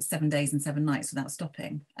like 7 days and 7 nights without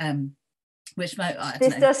stopping. Which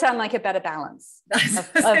this does sound like a better balance.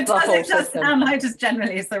 It does sound like just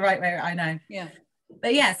generally it's the right way, I know. Yeah.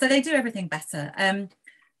 But yeah, so they do everything better.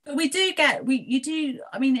 But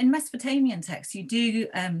I mean, in Mesopotamian texts, you do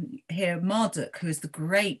hear Marduk, who is the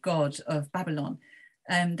great god of Babylon.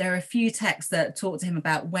 There are a few texts that talk to him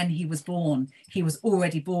about when he was born. He was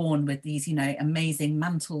already born with these, you know, amazing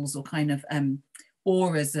mantles or kind of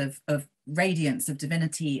auras of radiance of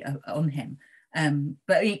divinity on him.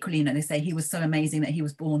 But equally, you know, they say he was so amazing that he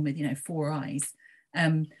was born with, you know, 4 eyes.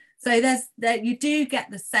 So you do get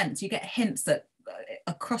the sense, you get hints that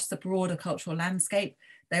across the broader cultural landscape,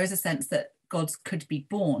 there is a sense that gods could be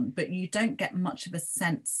born, but you don't get much of a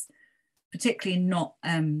sense, particularly not,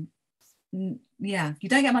 you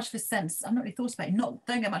don't get much of a sense, I've not really thought about it,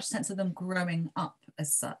 don't get much sense of them growing up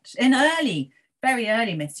as such. In very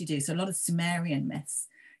early myths you do, so a lot of Sumerian myths,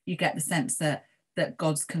 you get the sense that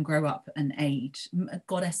gods can grow up and age,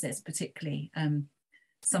 goddesses particularly.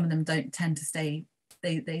 Some of them don't tend to stay,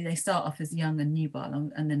 they start off as young and nubile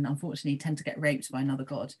and then unfortunately tend to get raped by another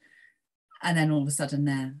god. And then all of a sudden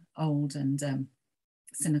they're old and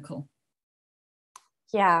cynical.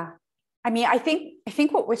 Yeah. I mean, I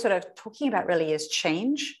think what we're sort of talking about really is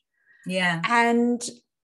change. Yeah. And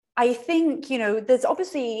I think, you know, there's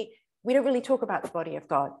obviously, we don't really talk about the body of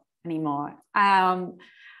God anymore.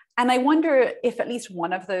 And I wonder if at least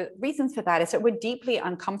one of the reasons for that is that we're deeply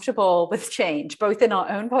uncomfortable with change, both in our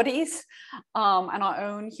own bodies and our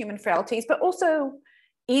own human frailties, but also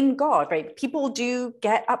in God, right? People do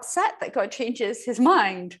get upset that God changes his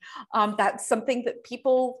mind. That's something that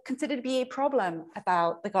people consider to be a problem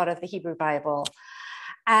about the God of the Hebrew Bible.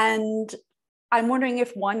 And I'm wondering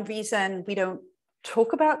if one reason we don't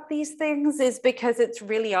talk about these things is because it's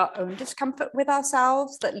really our own discomfort with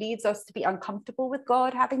ourselves that leads us to be uncomfortable with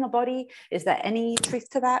God having a body. Is there any truth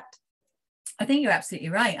to that? I think you're absolutely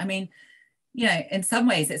right. I mean, you know, in some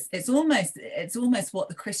ways it's almost what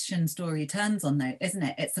the Christian story turns on, though, isn't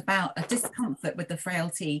it? It's about a discomfort with the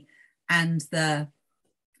frailty and the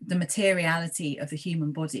materiality of the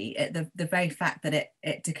human body, the very fact that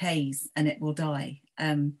it decays and it will die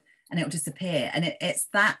and it will disappear. And it's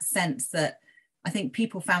that sense that I think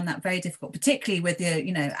people found that very difficult, particularly with the,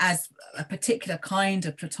 you know, as a particular kind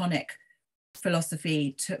of Platonic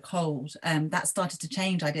philosophy took hold, that started to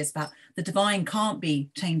change ideas about the divine can't be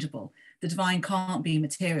changeable. The divine can't be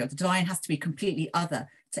material. The divine has to be completely other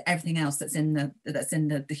to everything else that's in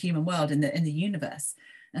the human world, in the universe.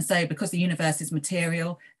 And so because the universe is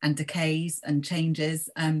material and decays and changes,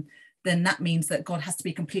 then that means that God has to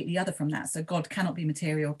be completely other from that. So God cannot be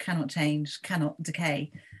material, cannot change, cannot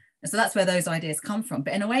decay. And so that's where those ideas come from.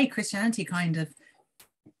 But in a way, Christianity kind of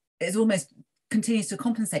is almost continues to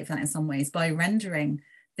compensate for that in some ways by rendering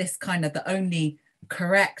this kind of the only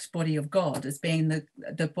correct body of God as being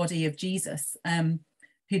the body of Jesus,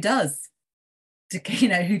 who does decay, you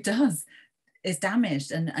know, is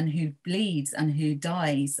damaged and who bleeds and who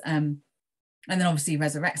dies, and then obviously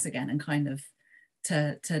resurrects again, and kind of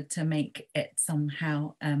to make it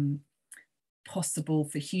somehow possible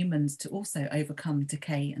for humans to also overcome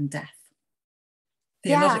decay and death,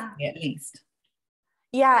 theologically at least.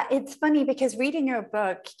 Yeah, it's funny because reading your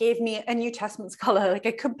book gave me a New Testament scholar like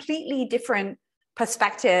a completely different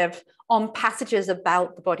perspective on passages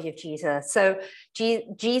about the body of Jesus. So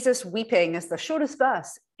Jesus weeping is the shortest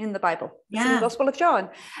verse in the Bible. It's in the Gospel of John.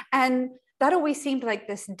 And that always seemed like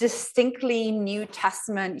this distinctly New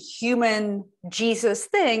Testament human Jesus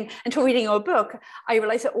thing until reading your book. I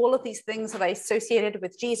realized that all of these things that I associated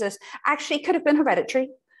with Jesus actually could have been hereditary,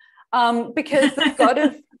 because the God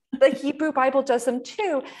of the Hebrew Bible does them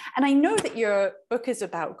too. And I know that your book is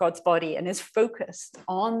about God's body and is focused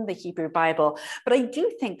on the Hebrew Bible, but I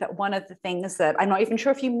do think that one of the things that, I'm not even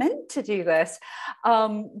sure if you meant to do this,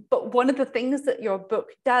 but one of the things that your book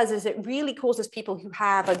does is it really causes people who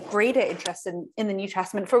have a greater interest in the New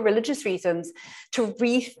Testament for religious reasons to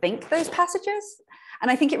rethink those passages.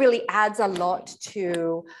 And I think it really adds a lot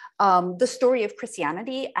to the story of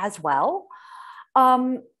Christianity as well.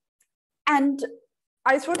 And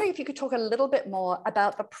I was wondering if you could talk a little bit more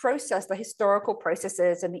about the process, the historical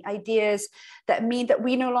processes and the ideas that mean that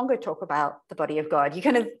we no longer talk about the body of God. You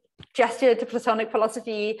kind of gestured to Platonic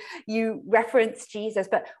philosophy, you referenced Jesus,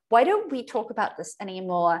 but why don't we talk about this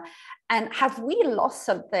anymore? And have we lost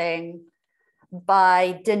something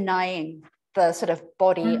by denying the sort of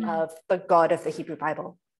body of the God of the Hebrew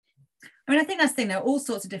Bible? I mean, I think that's the thing. There are all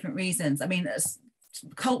sorts of different reasons. I mean, there's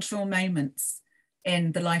cultural moments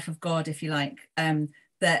in the life of God, if you like,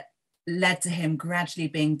 that led to him gradually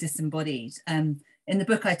being disembodied. In the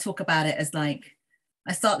book, I talk about it as like,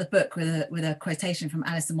 I start the book with a quotation from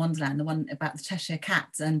Alice in Wonderland, the one about the Cheshire Cat,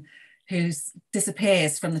 and who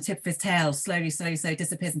disappears from the tip of his tail, slowly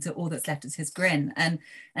disappears until all that's left is his grin. And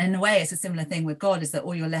in a way, it's a similar thing with God, is that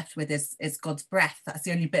all you're left with is God's breath. That's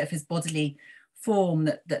the only bit of his bodily form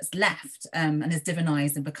that's left, and is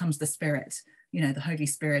divinized and becomes the spirit, you know, the Holy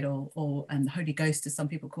Spirit or the Holy Ghost, as some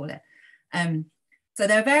people call it. So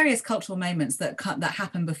there are various cultural moments that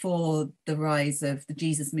happen before the rise of the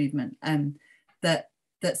Jesus movement,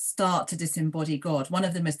 that start to disembody God. One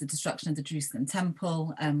of them is the destruction of the Jerusalem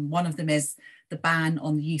temple. One of them is the ban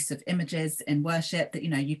on the use of images in worship, that, you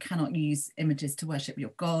know, you cannot use images to worship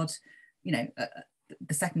your God. You know,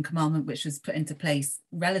 the second commandment, which was put into place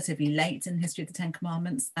relatively late in the history of the Ten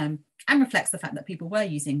Commandments, and reflects the fact that people were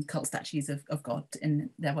using cult statues of God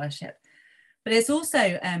in their worship. But it's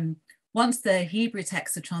also, once the Hebrew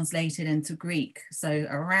texts are translated into Greek, so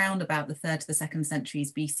around about the 3rd to the 2nd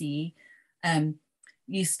centuries BCE,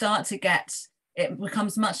 you start to get, it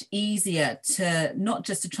becomes much easier to not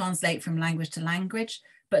just to translate from language to language,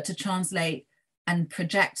 but to translate and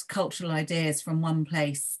project cultural ideas from one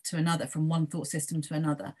place to another, from one thought system to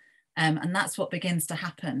another. And that's what begins to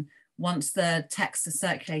happen once the texts are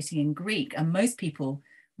circulating in Greek. And most people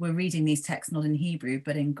were reading these texts not in Hebrew,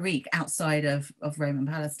 but in Greek outside of Rome and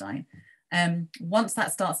Palestine. Once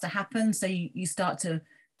that starts to happen, so you start to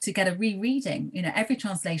get a rereading. You know, every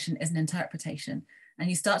translation is an interpretation. And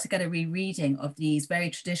you start to get a rereading of these very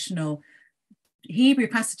traditional Hebrew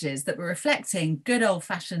passages that were reflecting good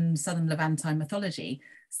old-fashioned Southern Levantine mythology.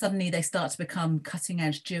 Suddenly they start to become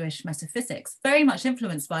cutting-edge Jewish metaphysics, very much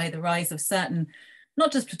influenced by the rise of certain,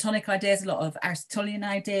 not just Platonic ideas, a lot of Aristotelian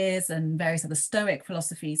ideas and various other Stoic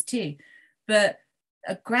philosophies too, but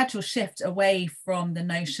a gradual shift away from the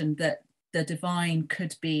notion that the divine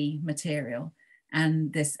could be material,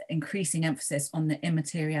 and this increasing emphasis on the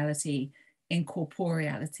immateriality,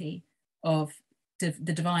 incorporeality of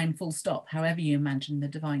the divine, full stop, however you imagine the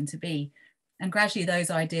divine to be. And gradually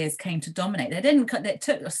those ideas came to dominate. It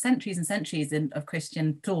took centuries and centuries of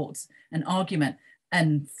Christian thought and argument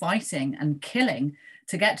and fighting and killing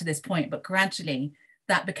to get to this point, but gradually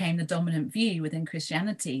that became the dominant view within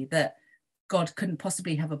Christianity, that God couldn't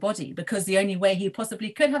possibly have a body, because the only way he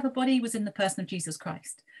possibly could have a body was in the person of Jesus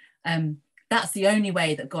Christ. That's the only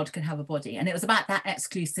way that God could have a body. And it was about that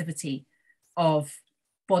exclusivity of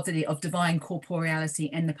bodily, of divine corporeality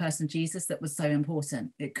in the person of Jesus that was so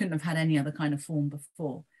important. It couldn't have had any other kind of form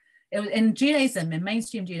before. It was in Judaism, in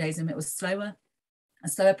mainstream Judaism, it was a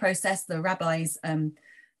slower process. The rabbis, the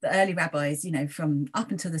early rabbis, you know, from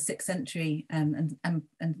up until the 6th century and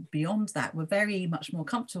beyond that, were very much more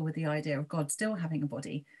comfortable with the idea of God still having a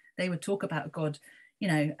body. They would talk about God, you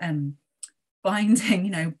know, binding,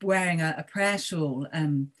 you know, wearing a prayer shawl,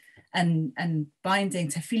 and binding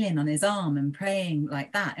tefillin on his arm and praying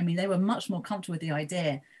like that. I mean, they were much more comfortable with the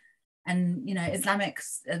idea. And, you know,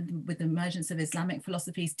 Islamics, with the emergence of Islamic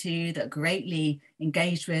philosophies too, that greatly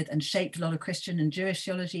engaged with and shaped a lot of Christian and Jewish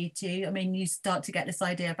theology too. I mean, you start to get this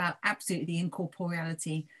idea about absolutely the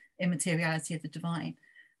incorporeality, immateriality of the divine.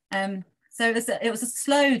 So it was a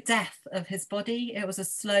slow death of his body. It was a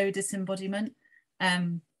slow disembodiment.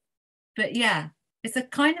 But yeah, it's a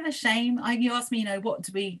kind of a shame. You asked me, you know, what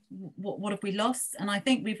have we lost? And I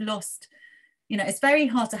think we've lost, you know, it's very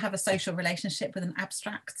hard to have a social relationship with an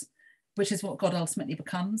abstract, which is what God ultimately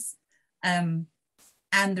becomes. And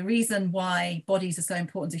the reason why bodies are so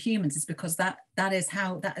important to humans is because that is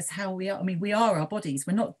how we are. I mean, we are our bodies.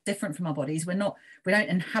 We're not different from our bodies. We don't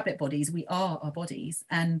inhabit bodies. We are our bodies.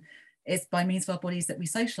 And it's by means of our bodies that we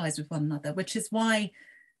socialize with one another, which is why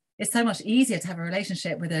it's so much easier to have a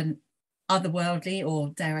relationship with an otherworldly, or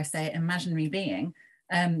dare I say, imaginary being,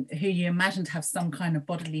 who you imagine to have some kind of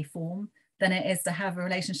bodily form, than it is to have a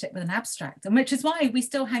relationship with an abstract. And which is why we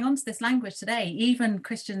still hang on to this language today. Even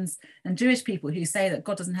Christians and Jewish people who say that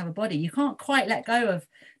God doesn't have a body, you can't quite let go of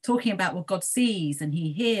talking about what God sees and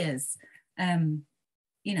he hears,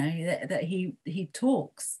 you know, that he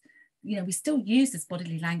talks. You know, we still use this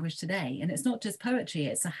bodily language today, and it's not just poetry,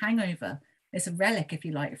 it's a hangover, it's a relic, if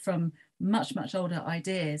you like, from much, much older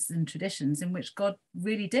ideas and traditions in which God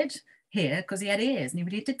really did hear because he had ears, and he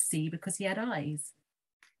really did see because he had eyes.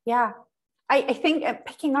 Yeah, I think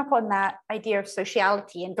picking up on that idea of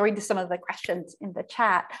sociality and going to some of the questions in the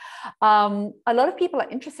chat, a lot of people are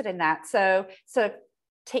interested in that. So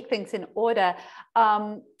take things in order.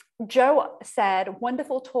 Joe said,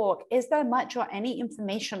 wonderful talk. Is there much or any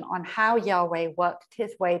information on how Yahweh worked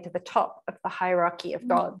his way to the top of the hierarchy of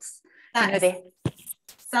gods? That is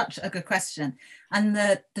such a good question. And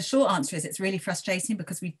the short answer is it's really frustrating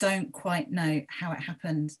because we don't quite know how it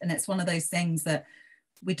happened. And it's one of those things that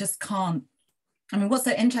we just can't. I mean, what's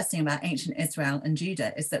so interesting about ancient Israel and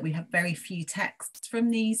Judah is that we have very few texts from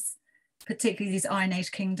these, particularly these Iron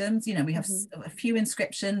Age kingdoms. You know, we have a few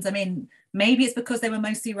inscriptions. I mean, maybe it's because they were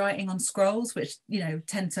mostly writing on scrolls, which, you know,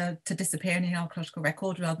 tend to disappear in the archaeological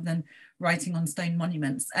record rather than writing on stone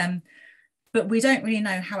monuments. But we don't really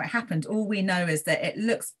know how it happened. All we know is that it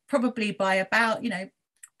looks probably by about the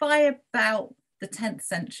 10th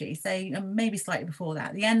century, say maybe slightly before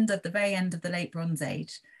that, the very end of the late Bronze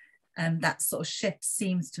Age. That sort of shift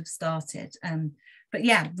seems to have started. But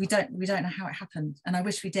yeah, we don't know how it happened, and I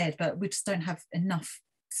wish we did, but we just don't have enough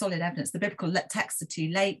solid evidence. The biblical texts are too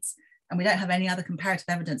late, and we don't have any other comparative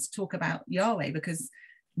evidence to talk about Yahweh because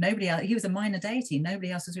nobody else, he was a minor deity,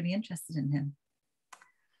 nobody else was really interested in him.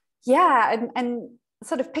 Yeah, and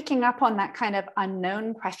sort of picking up on that kind of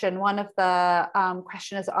unknown question, one of the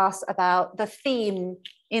questioners asked about the theme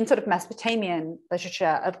in sort of Mesopotamian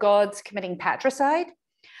literature of gods committing patricide.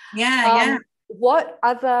 Yeah. What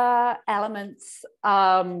other elements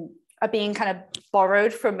are being kind of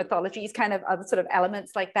borrowed from mythologies, kind of other sort of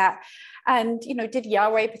elements like that? And, you know, did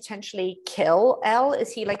Yahweh potentially kill El?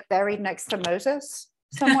 Is he like buried next to Moses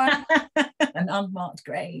somewhere? An unmarked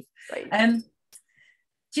grave. Right.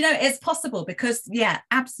 Do you know, it's possible because, yeah,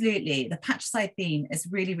 absolutely. The patricide theme is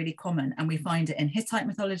really, really common. And we find it in Hittite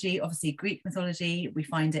mythology, obviously Greek mythology. We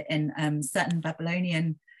find it in certain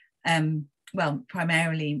Babylonian,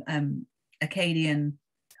 primarily Akkadian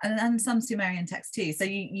and some Sumerian texts too. So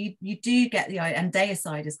you do get and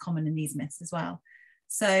deicide is common in these myths as well.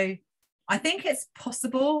 So I think it's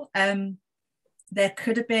possible. There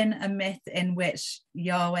could have been a myth in which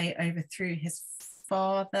Yahweh overthrew his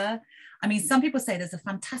father. I mean, some people say there's a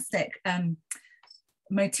fantastic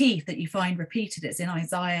motif that you find repeated. It's in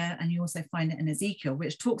Isaiah, and you also find it in Ezekiel,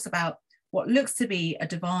 which talks about what looks to be a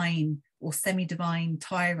divine or semi-divine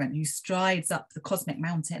tyrant who strides up the cosmic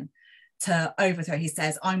mountain to overthrow. He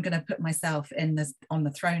says, I'm going to put myself on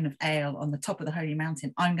the throne of El, on the top of the holy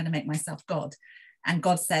mountain. I'm going to make myself God. And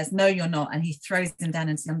God says, no, you're not. And he throws him down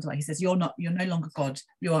into the underworld. He says, you're no longer God,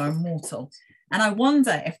 you are immortal. And I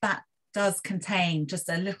wonder if that does contain just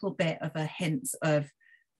a little bit of a hint of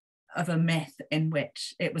a myth in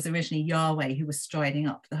which it was originally Yahweh who was striding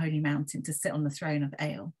up the holy mountain to sit on the throne of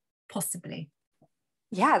El, possibly.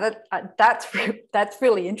 Yeah, that's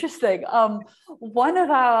really interesting. One of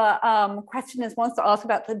our questioners wants to ask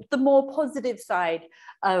about the more positive side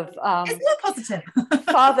of it's more positive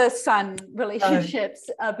father-son relationships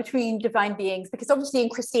between divine beings, because obviously in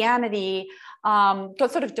Christianity,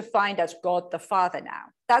 God's sort of defined as God the Father now.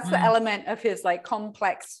 That's the element of his like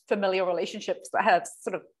complex familial relationships that have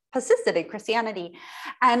sort of persisted in Christianity.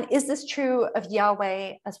 And is this true of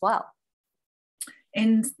Yahweh as well?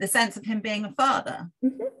 In the sense of him being a father?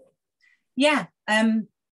 Mm-hmm. Yeah.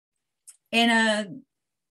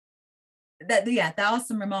 There are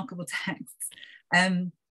some remarkable texts.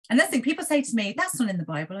 And that's the thing, people say to me, that's not in the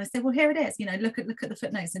Bible. I say, well, here it is. You know, look at the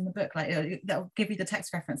footnotes in the book, like that'll give you the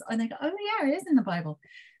text reference. And they go, oh yeah, it is in the Bible.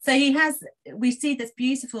 So we see this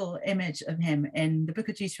beautiful image of him in the book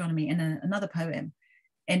of Deuteronomy in another poem,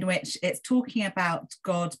 in which it's talking about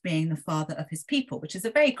God being the father of his people, which is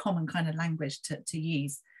a very common kind of language to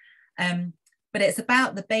use. But it's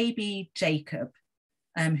about the baby Jacob,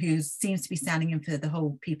 who seems to be standing in for the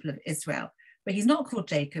whole people of Israel. But he's not called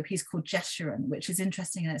Jacob, he's called Jeshurun, which is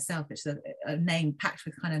interesting in itself. It's a name packed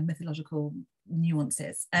with kind of mythological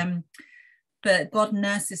nuances. But God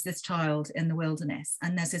nurses this child in the wilderness.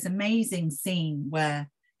 And there's this amazing scene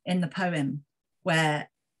where, in the poem,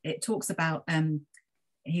 where it talks about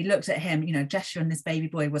he looked at him, you know, Jeshurun, this baby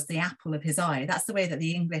boy, was the apple of his eye. That's the way that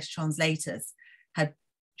the English translators had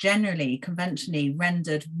generally, conventionally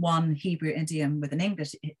rendered one Hebrew idiom with an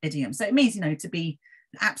English idiom. So it means, you know, to be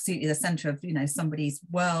absolutely the center of, you know, somebody's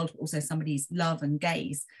world, also somebody's love and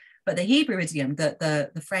gaze. But the Hebrew idiom that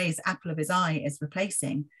the phrase apple of his eye is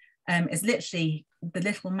replacing is literally the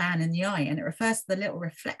little man in the eye, and it refers to the little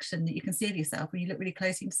reflection that you can see of yourself when you look really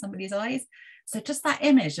closely into somebody's eyes. So just that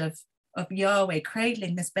image of Yahweh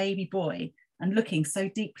cradling this baby boy and looking so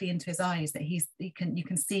deeply into his eyes that you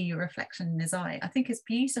can see your reflection in his eye, I think is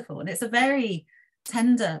beautiful. And it's a very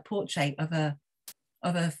tender portrait of a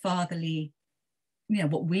fatherly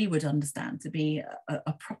what we would understand to be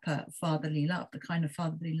a proper fatherly love, the kind of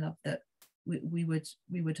fatherly love that we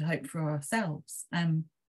would hope for ourselves.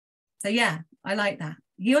 So yeah, I like that.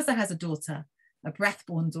 He also has a daughter, a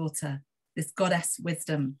breath-born daughter, this goddess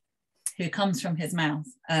wisdom, who comes from his mouth.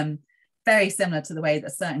 Very similar to the way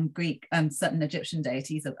that certain Greek, certain Egyptian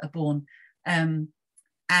deities are born.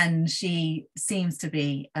 And she seems to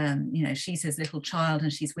be, she's his little child,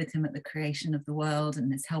 and she's with him at the creation of the world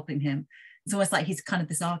and is helping him. It's almost like he's kind of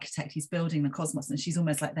this architect, he's building the cosmos, and she's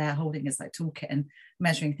almost like there holding his like toolkit and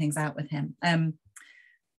measuring things out with him.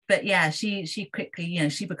 But yeah, she quickly,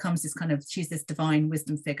 she becomes this kind of, she's this divine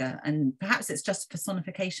wisdom figure, and perhaps it's just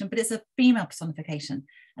personification, but it's a female personification,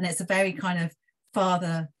 and it's a very kind of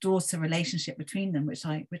father-daughter relationship between them, which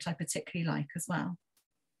I particularly like as well.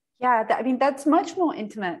 Yeah, that's much more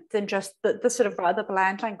intimate than just the sort of rather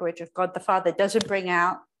bland language of God the Father. Doesn't bring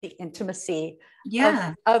out the intimacy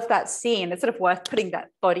of that scene. It's sort of worth putting that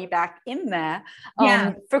body back in there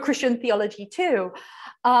for Christian theology too.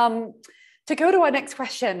 To go to our next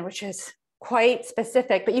question, which is quite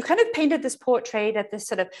specific, but you kind of painted this portrait of this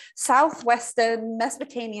sort of southwestern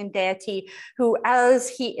Mesopotamian deity who, as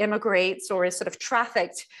he immigrates or is sort of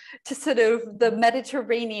trafficked to sort of the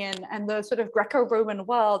Mediterranean and the sort of Greco-Roman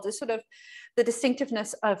world, is sort of the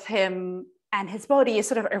distinctiveness of him and his body is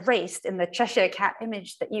sort of erased in the Cheshire Cat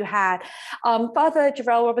image that you had. Father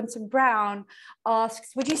Jarrell Robinson Brown asks,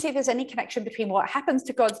 would you say there's any connection between what happens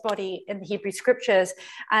to God's body in the Hebrew scriptures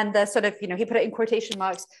and the sort of, he put it in quotation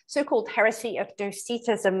marks, so-called heresy of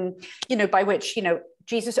Docetism, by which,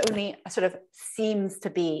 Jesus only sort of seems to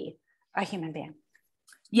be a human being?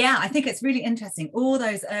 Yeah, I think it's really interesting. All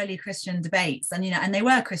those early Christian debates, and, and they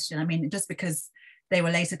were Christian. I mean, just because they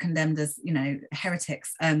were later condemned as,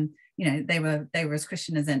 heretics, they were as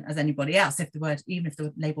Christian as anybody else, even if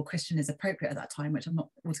the label Christian is appropriate at that time, which I'm not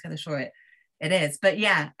altogether sure it is. But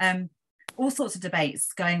yeah, all sorts of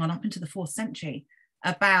debates going on up into the 4th century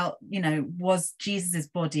about, was Jesus's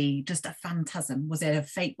body just a phantasm? Was it a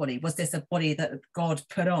fake body? Was this a body that God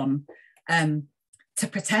put on to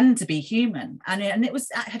pretend to be human? And it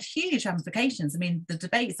had huge ramifications. I mean, the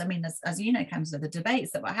debates, as you know, Candida, the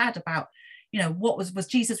debates that were had about, what was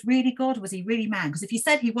Jesus really God? Was he really man? Because if you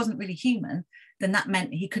said he wasn't really human, then that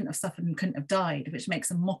meant he couldn't have suffered and couldn't have died, which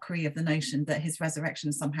makes a mockery of the notion that his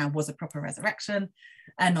resurrection somehow was a proper resurrection,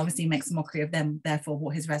 and obviously makes a mockery of them, therefore,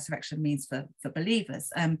 what his resurrection means for believers.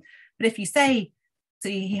 But if you say, so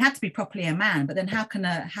he had to be properly a man, but then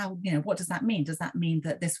what does that mean? Does that mean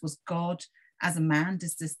that this was God as a man?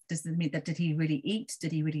 Does it mean that did he really eat?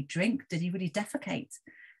 Did he really drink? Did he really defecate?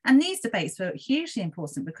 And these debates were hugely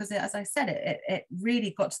important because, as I said, it really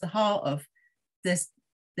got to the heart of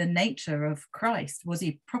the nature of Christ. Was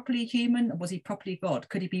he properly human? Or was he properly God?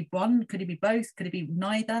 Could he be one? Could he be both? Could he be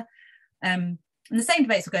neither? And the same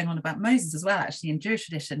debates were going on about Moses as well, actually, in Jewish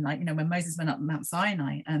tradition. Like, when Moses went up Mount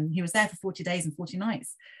Sinai, he was there for 40 days and 40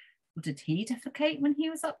 nights. Well, did he defecate when he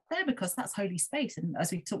was up there? Because that's holy space. And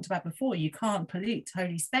as we talked about before, you can't pollute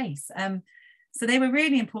holy space. So they were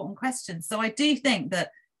really important questions. So I do think that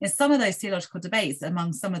in some of those theological debates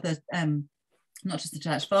among some of the, not just the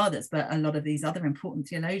church fathers, but a lot of these other important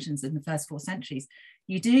theologians in the first 4 centuries,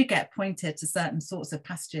 you do get pointed to certain sorts of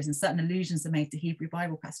passages, and certain allusions are made to Hebrew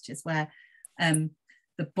Bible passages where the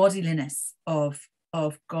bodiliness of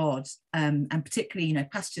God, and particularly,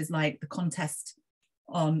 passages like the contest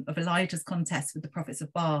of Elijah's contest with the prophets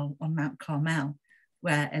of Baal on Mount Carmel,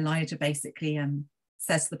 where Elijah basically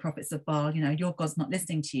says to the prophets of Baal, your God's not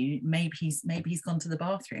listening to you. Maybe he's gone to the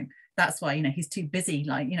bathroom. That's why, he's too busy,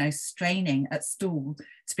 straining at stool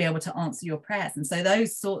to be able to answer your prayers. And so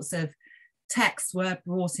those sorts of texts were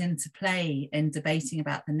brought into play in debating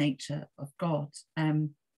about the nature of God.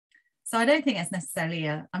 So I don't think it's necessarily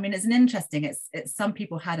it's an interesting, it's some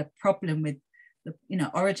people had a problem with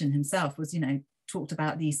Origen himself was, talked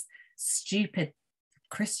about these stupid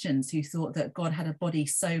Christians who thought that God had a body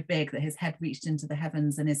so big that his head reached into the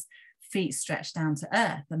heavens and his feet stretched down to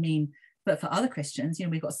earth. But for other Christians,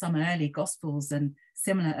 we've got some early Gospels and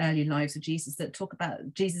similar early lives of Jesus that talk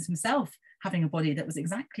about Jesus himself having a body that was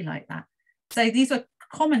exactly like that. So these were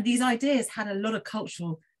common, these ideas had a lot of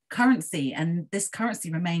cultural currency, and this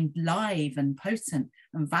currency remained live and potent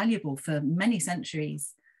and valuable for many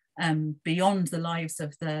centuries beyond the lives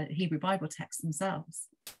of the Hebrew Bible texts themselves.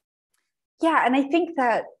 Yeah, and I think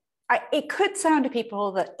that it could sound to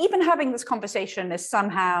people that even having this conversation is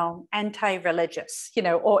somehow anti-religious,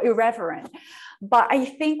 or irreverent. But I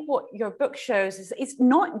think what your book shows is it's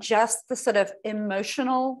not just the sort of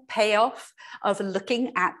emotional payoff of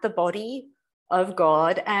looking at the body of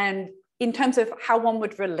God and, in terms of how one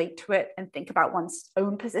would relate to it and think about one's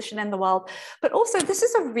own position in the world. But also, this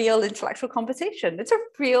is a real intellectual conversation. It's a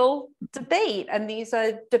real debate. And these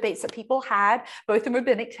are debates that people had, both in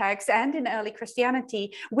rabbinic texts and in early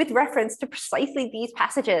Christianity, with reference to precisely these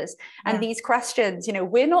passages and these questions. You know,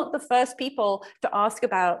 we're not the first people to ask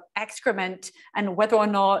about excrement and whether or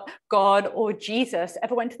not God or Jesus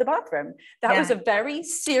ever went to the bathroom. That was a very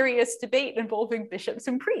serious debate involving bishops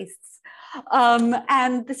and priests.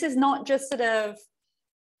 And this is not just sort of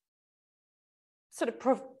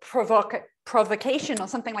provocation or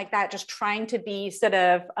something like that, just trying to be sort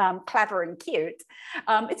of clever and cute.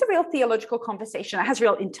 It's a real theological conversation. It has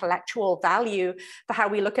real intellectual value for how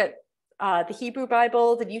we look at the Hebrew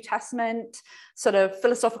Bible, the New Testament, sort of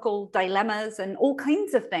philosophical dilemmas and all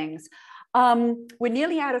kinds of things. We're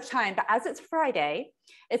nearly out of time, but as it's Friday,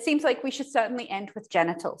 it seems like we should certainly end with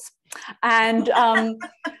genitals. And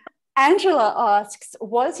Angela asks,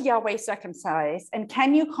 was Yahweh circumcised? And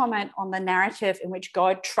can you comment on the narrative in which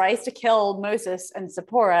God tries to kill Moses and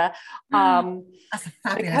Zipporah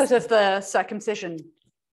because of the circumcision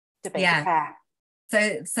debate?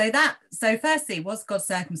 So firstly, was God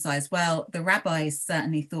circumcised? Well, the rabbis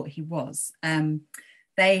certainly thought he was.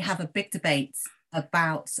 They have a big debate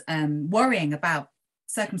about worrying about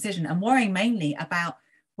circumcision and worrying mainly about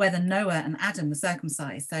whether Noah and Adam were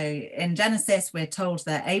circumcised. So in Genesis, we're told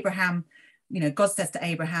that Abraham, God says to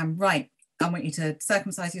Abraham, right, I want you to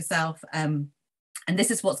circumcise yourself. And this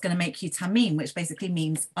is what's going to make you tamim, which basically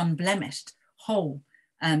means unblemished, whole.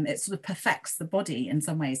 It sort of perfects the body in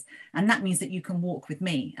some ways. And that means that you can walk with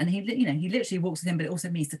me. And he literally walks with him, but it also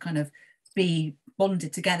means to kind of be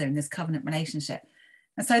bonded together in this covenant relationship.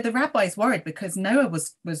 And so the rabbis worried because Noah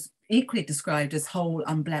was equally described as whole,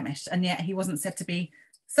 unblemished, and yet he wasn't said to be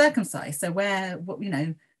circumcised. So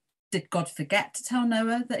did God forget to tell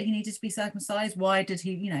Noah that he needed to be circumcised? Why did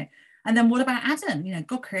he, and then what about Adam?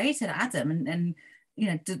 God created Adam and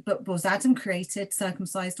but was Adam created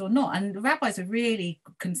circumcised or not? And the rabbis were really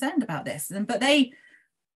concerned about this, but they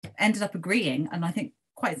ended up agreeing, and I think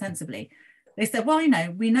quite sensibly. They said, well,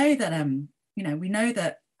 we know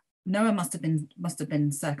that Noah must have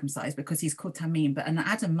been circumcised because he's called Tamim, and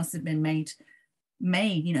Adam must have been made,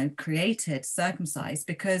 created, circumcised,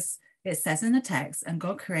 because it says in the text, and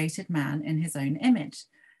God created man in his own image.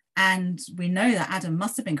 And we know that Adam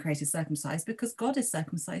must have been created circumcised because God is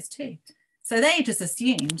circumcised too. So they just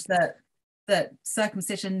assumed that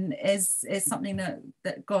circumcision is something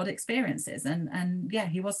that God experiences. And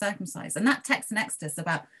he was circumcised. And that text in Exodus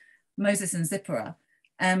about Moses and Zipporah,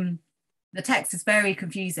 the text is very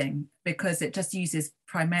confusing because it just uses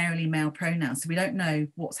primarily male pronouns. So we don't know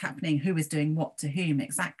what's happening, who is doing what to whom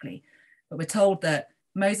exactly. But we're told that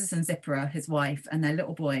Moses and Zipporah, his wife, and their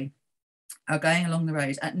little boy are going along the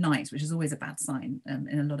road at night, which is always a bad sign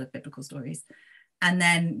in a lot of biblical stories. And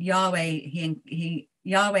then Yahweh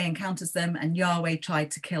encounters them, and Yahweh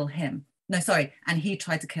tried to kill him. And he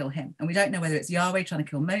tried to kill him. And we don't know whether it's Yahweh trying to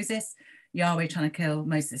kill Moses, Yahweh trying to kill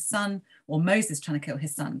Moses' son, or Moses trying to kill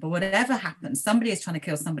his son. But whatever happens, somebody is trying to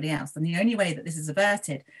kill somebody else. And the only way that this is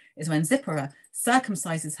averted is when Zipporah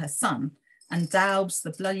circumcises her son and daubs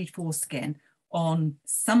the bloody foreskin on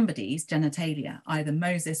somebody's genitalia, either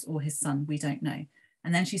Moses or his son, we don't know.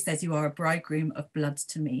 And then she says, you are a bridegroom of blood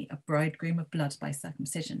to me, a bridegroom of blood by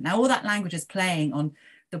circumcision. Now, all that language is playing on,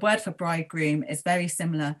 the word for bridegroom is very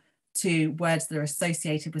similar to words that are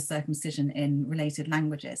associated with circumcision in related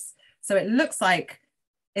languages. So it looks like,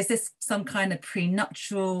 is this some kind of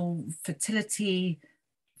prenuptial fertility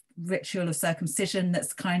ritual of circumcision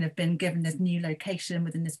that's kind of been given this new location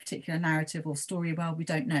within this particular narrative or story? Well, we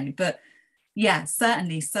don't know. But yeah,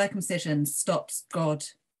 certainly circumcision stops God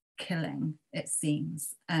killing, it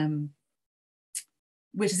seems,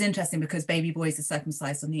 which is interesting because baby boys are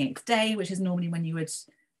circumcised on the 8th day, which is normally when you would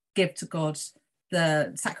give to God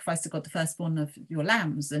sacrifice to God the firstborn of your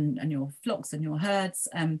lambs and your flocks and your herds.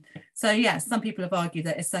 So yeah, some people have argued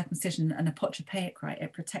that it's circumcision an apotropaic rite.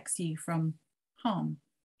 It protects you from harm.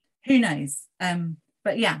 Who knows?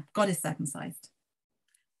 But yeah, God is circumcised.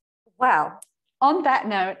 Wow. On that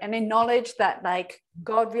note, and acknowledge that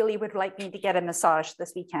God really would like me to get a massage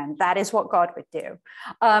this weekend. That is what God would do.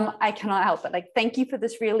 I cannot help it. Thank you for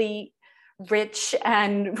this really rich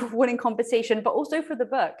and rewarding conversation, but also for the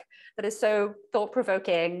book that is so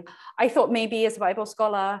thought-provoking. I thought maybe as a Bible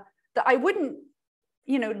scholar that I wouldn't,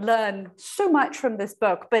 learn so much from this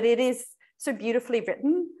book, but it is so beautifully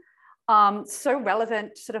written, so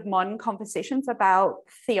relevant to sort of modern conversations about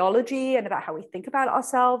theology and about how we think about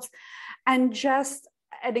ourselves, and just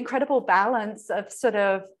an incredible balance of sort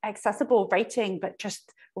of accessible writing, but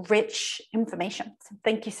just rich information. So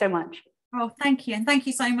thank you so much. Oh, thank you. And thank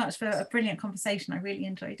you so much for a brilliant conversation. I really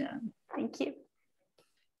enjoyed it. Thank you.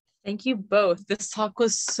 Thank you both. This talk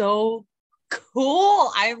was so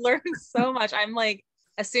cool. I learned so much. I'm like,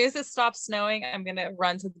 as soon as it stops snowing, I'm going to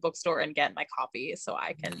run to the bookstore and get my copy so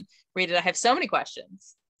I can read it. I have so many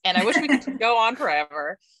questions and I wish we could go on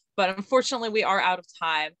forever, but unfortunately we are out of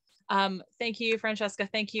time. Thank you, Francesca.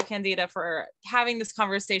 Thank you, Candida, for having this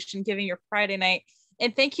conversation, giving your Friday night.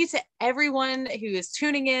 And thank you to everyone who is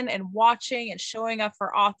tuning in and watching and showing up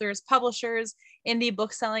for authors, publishers, indie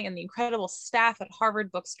bookselling, and the incredible staff at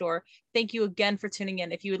Harvard Bookstore. Thank you again for tuning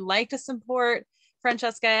in. If you would like to support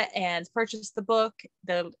Francesca and purchase the book,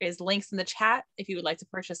 there is links in the chat if you would like to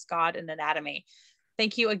purchase God and Anatomy.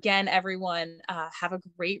 Thank you again, everyone. Have a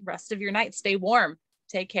great rest of your night. Stay warm.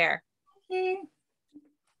 Take care. Thank you.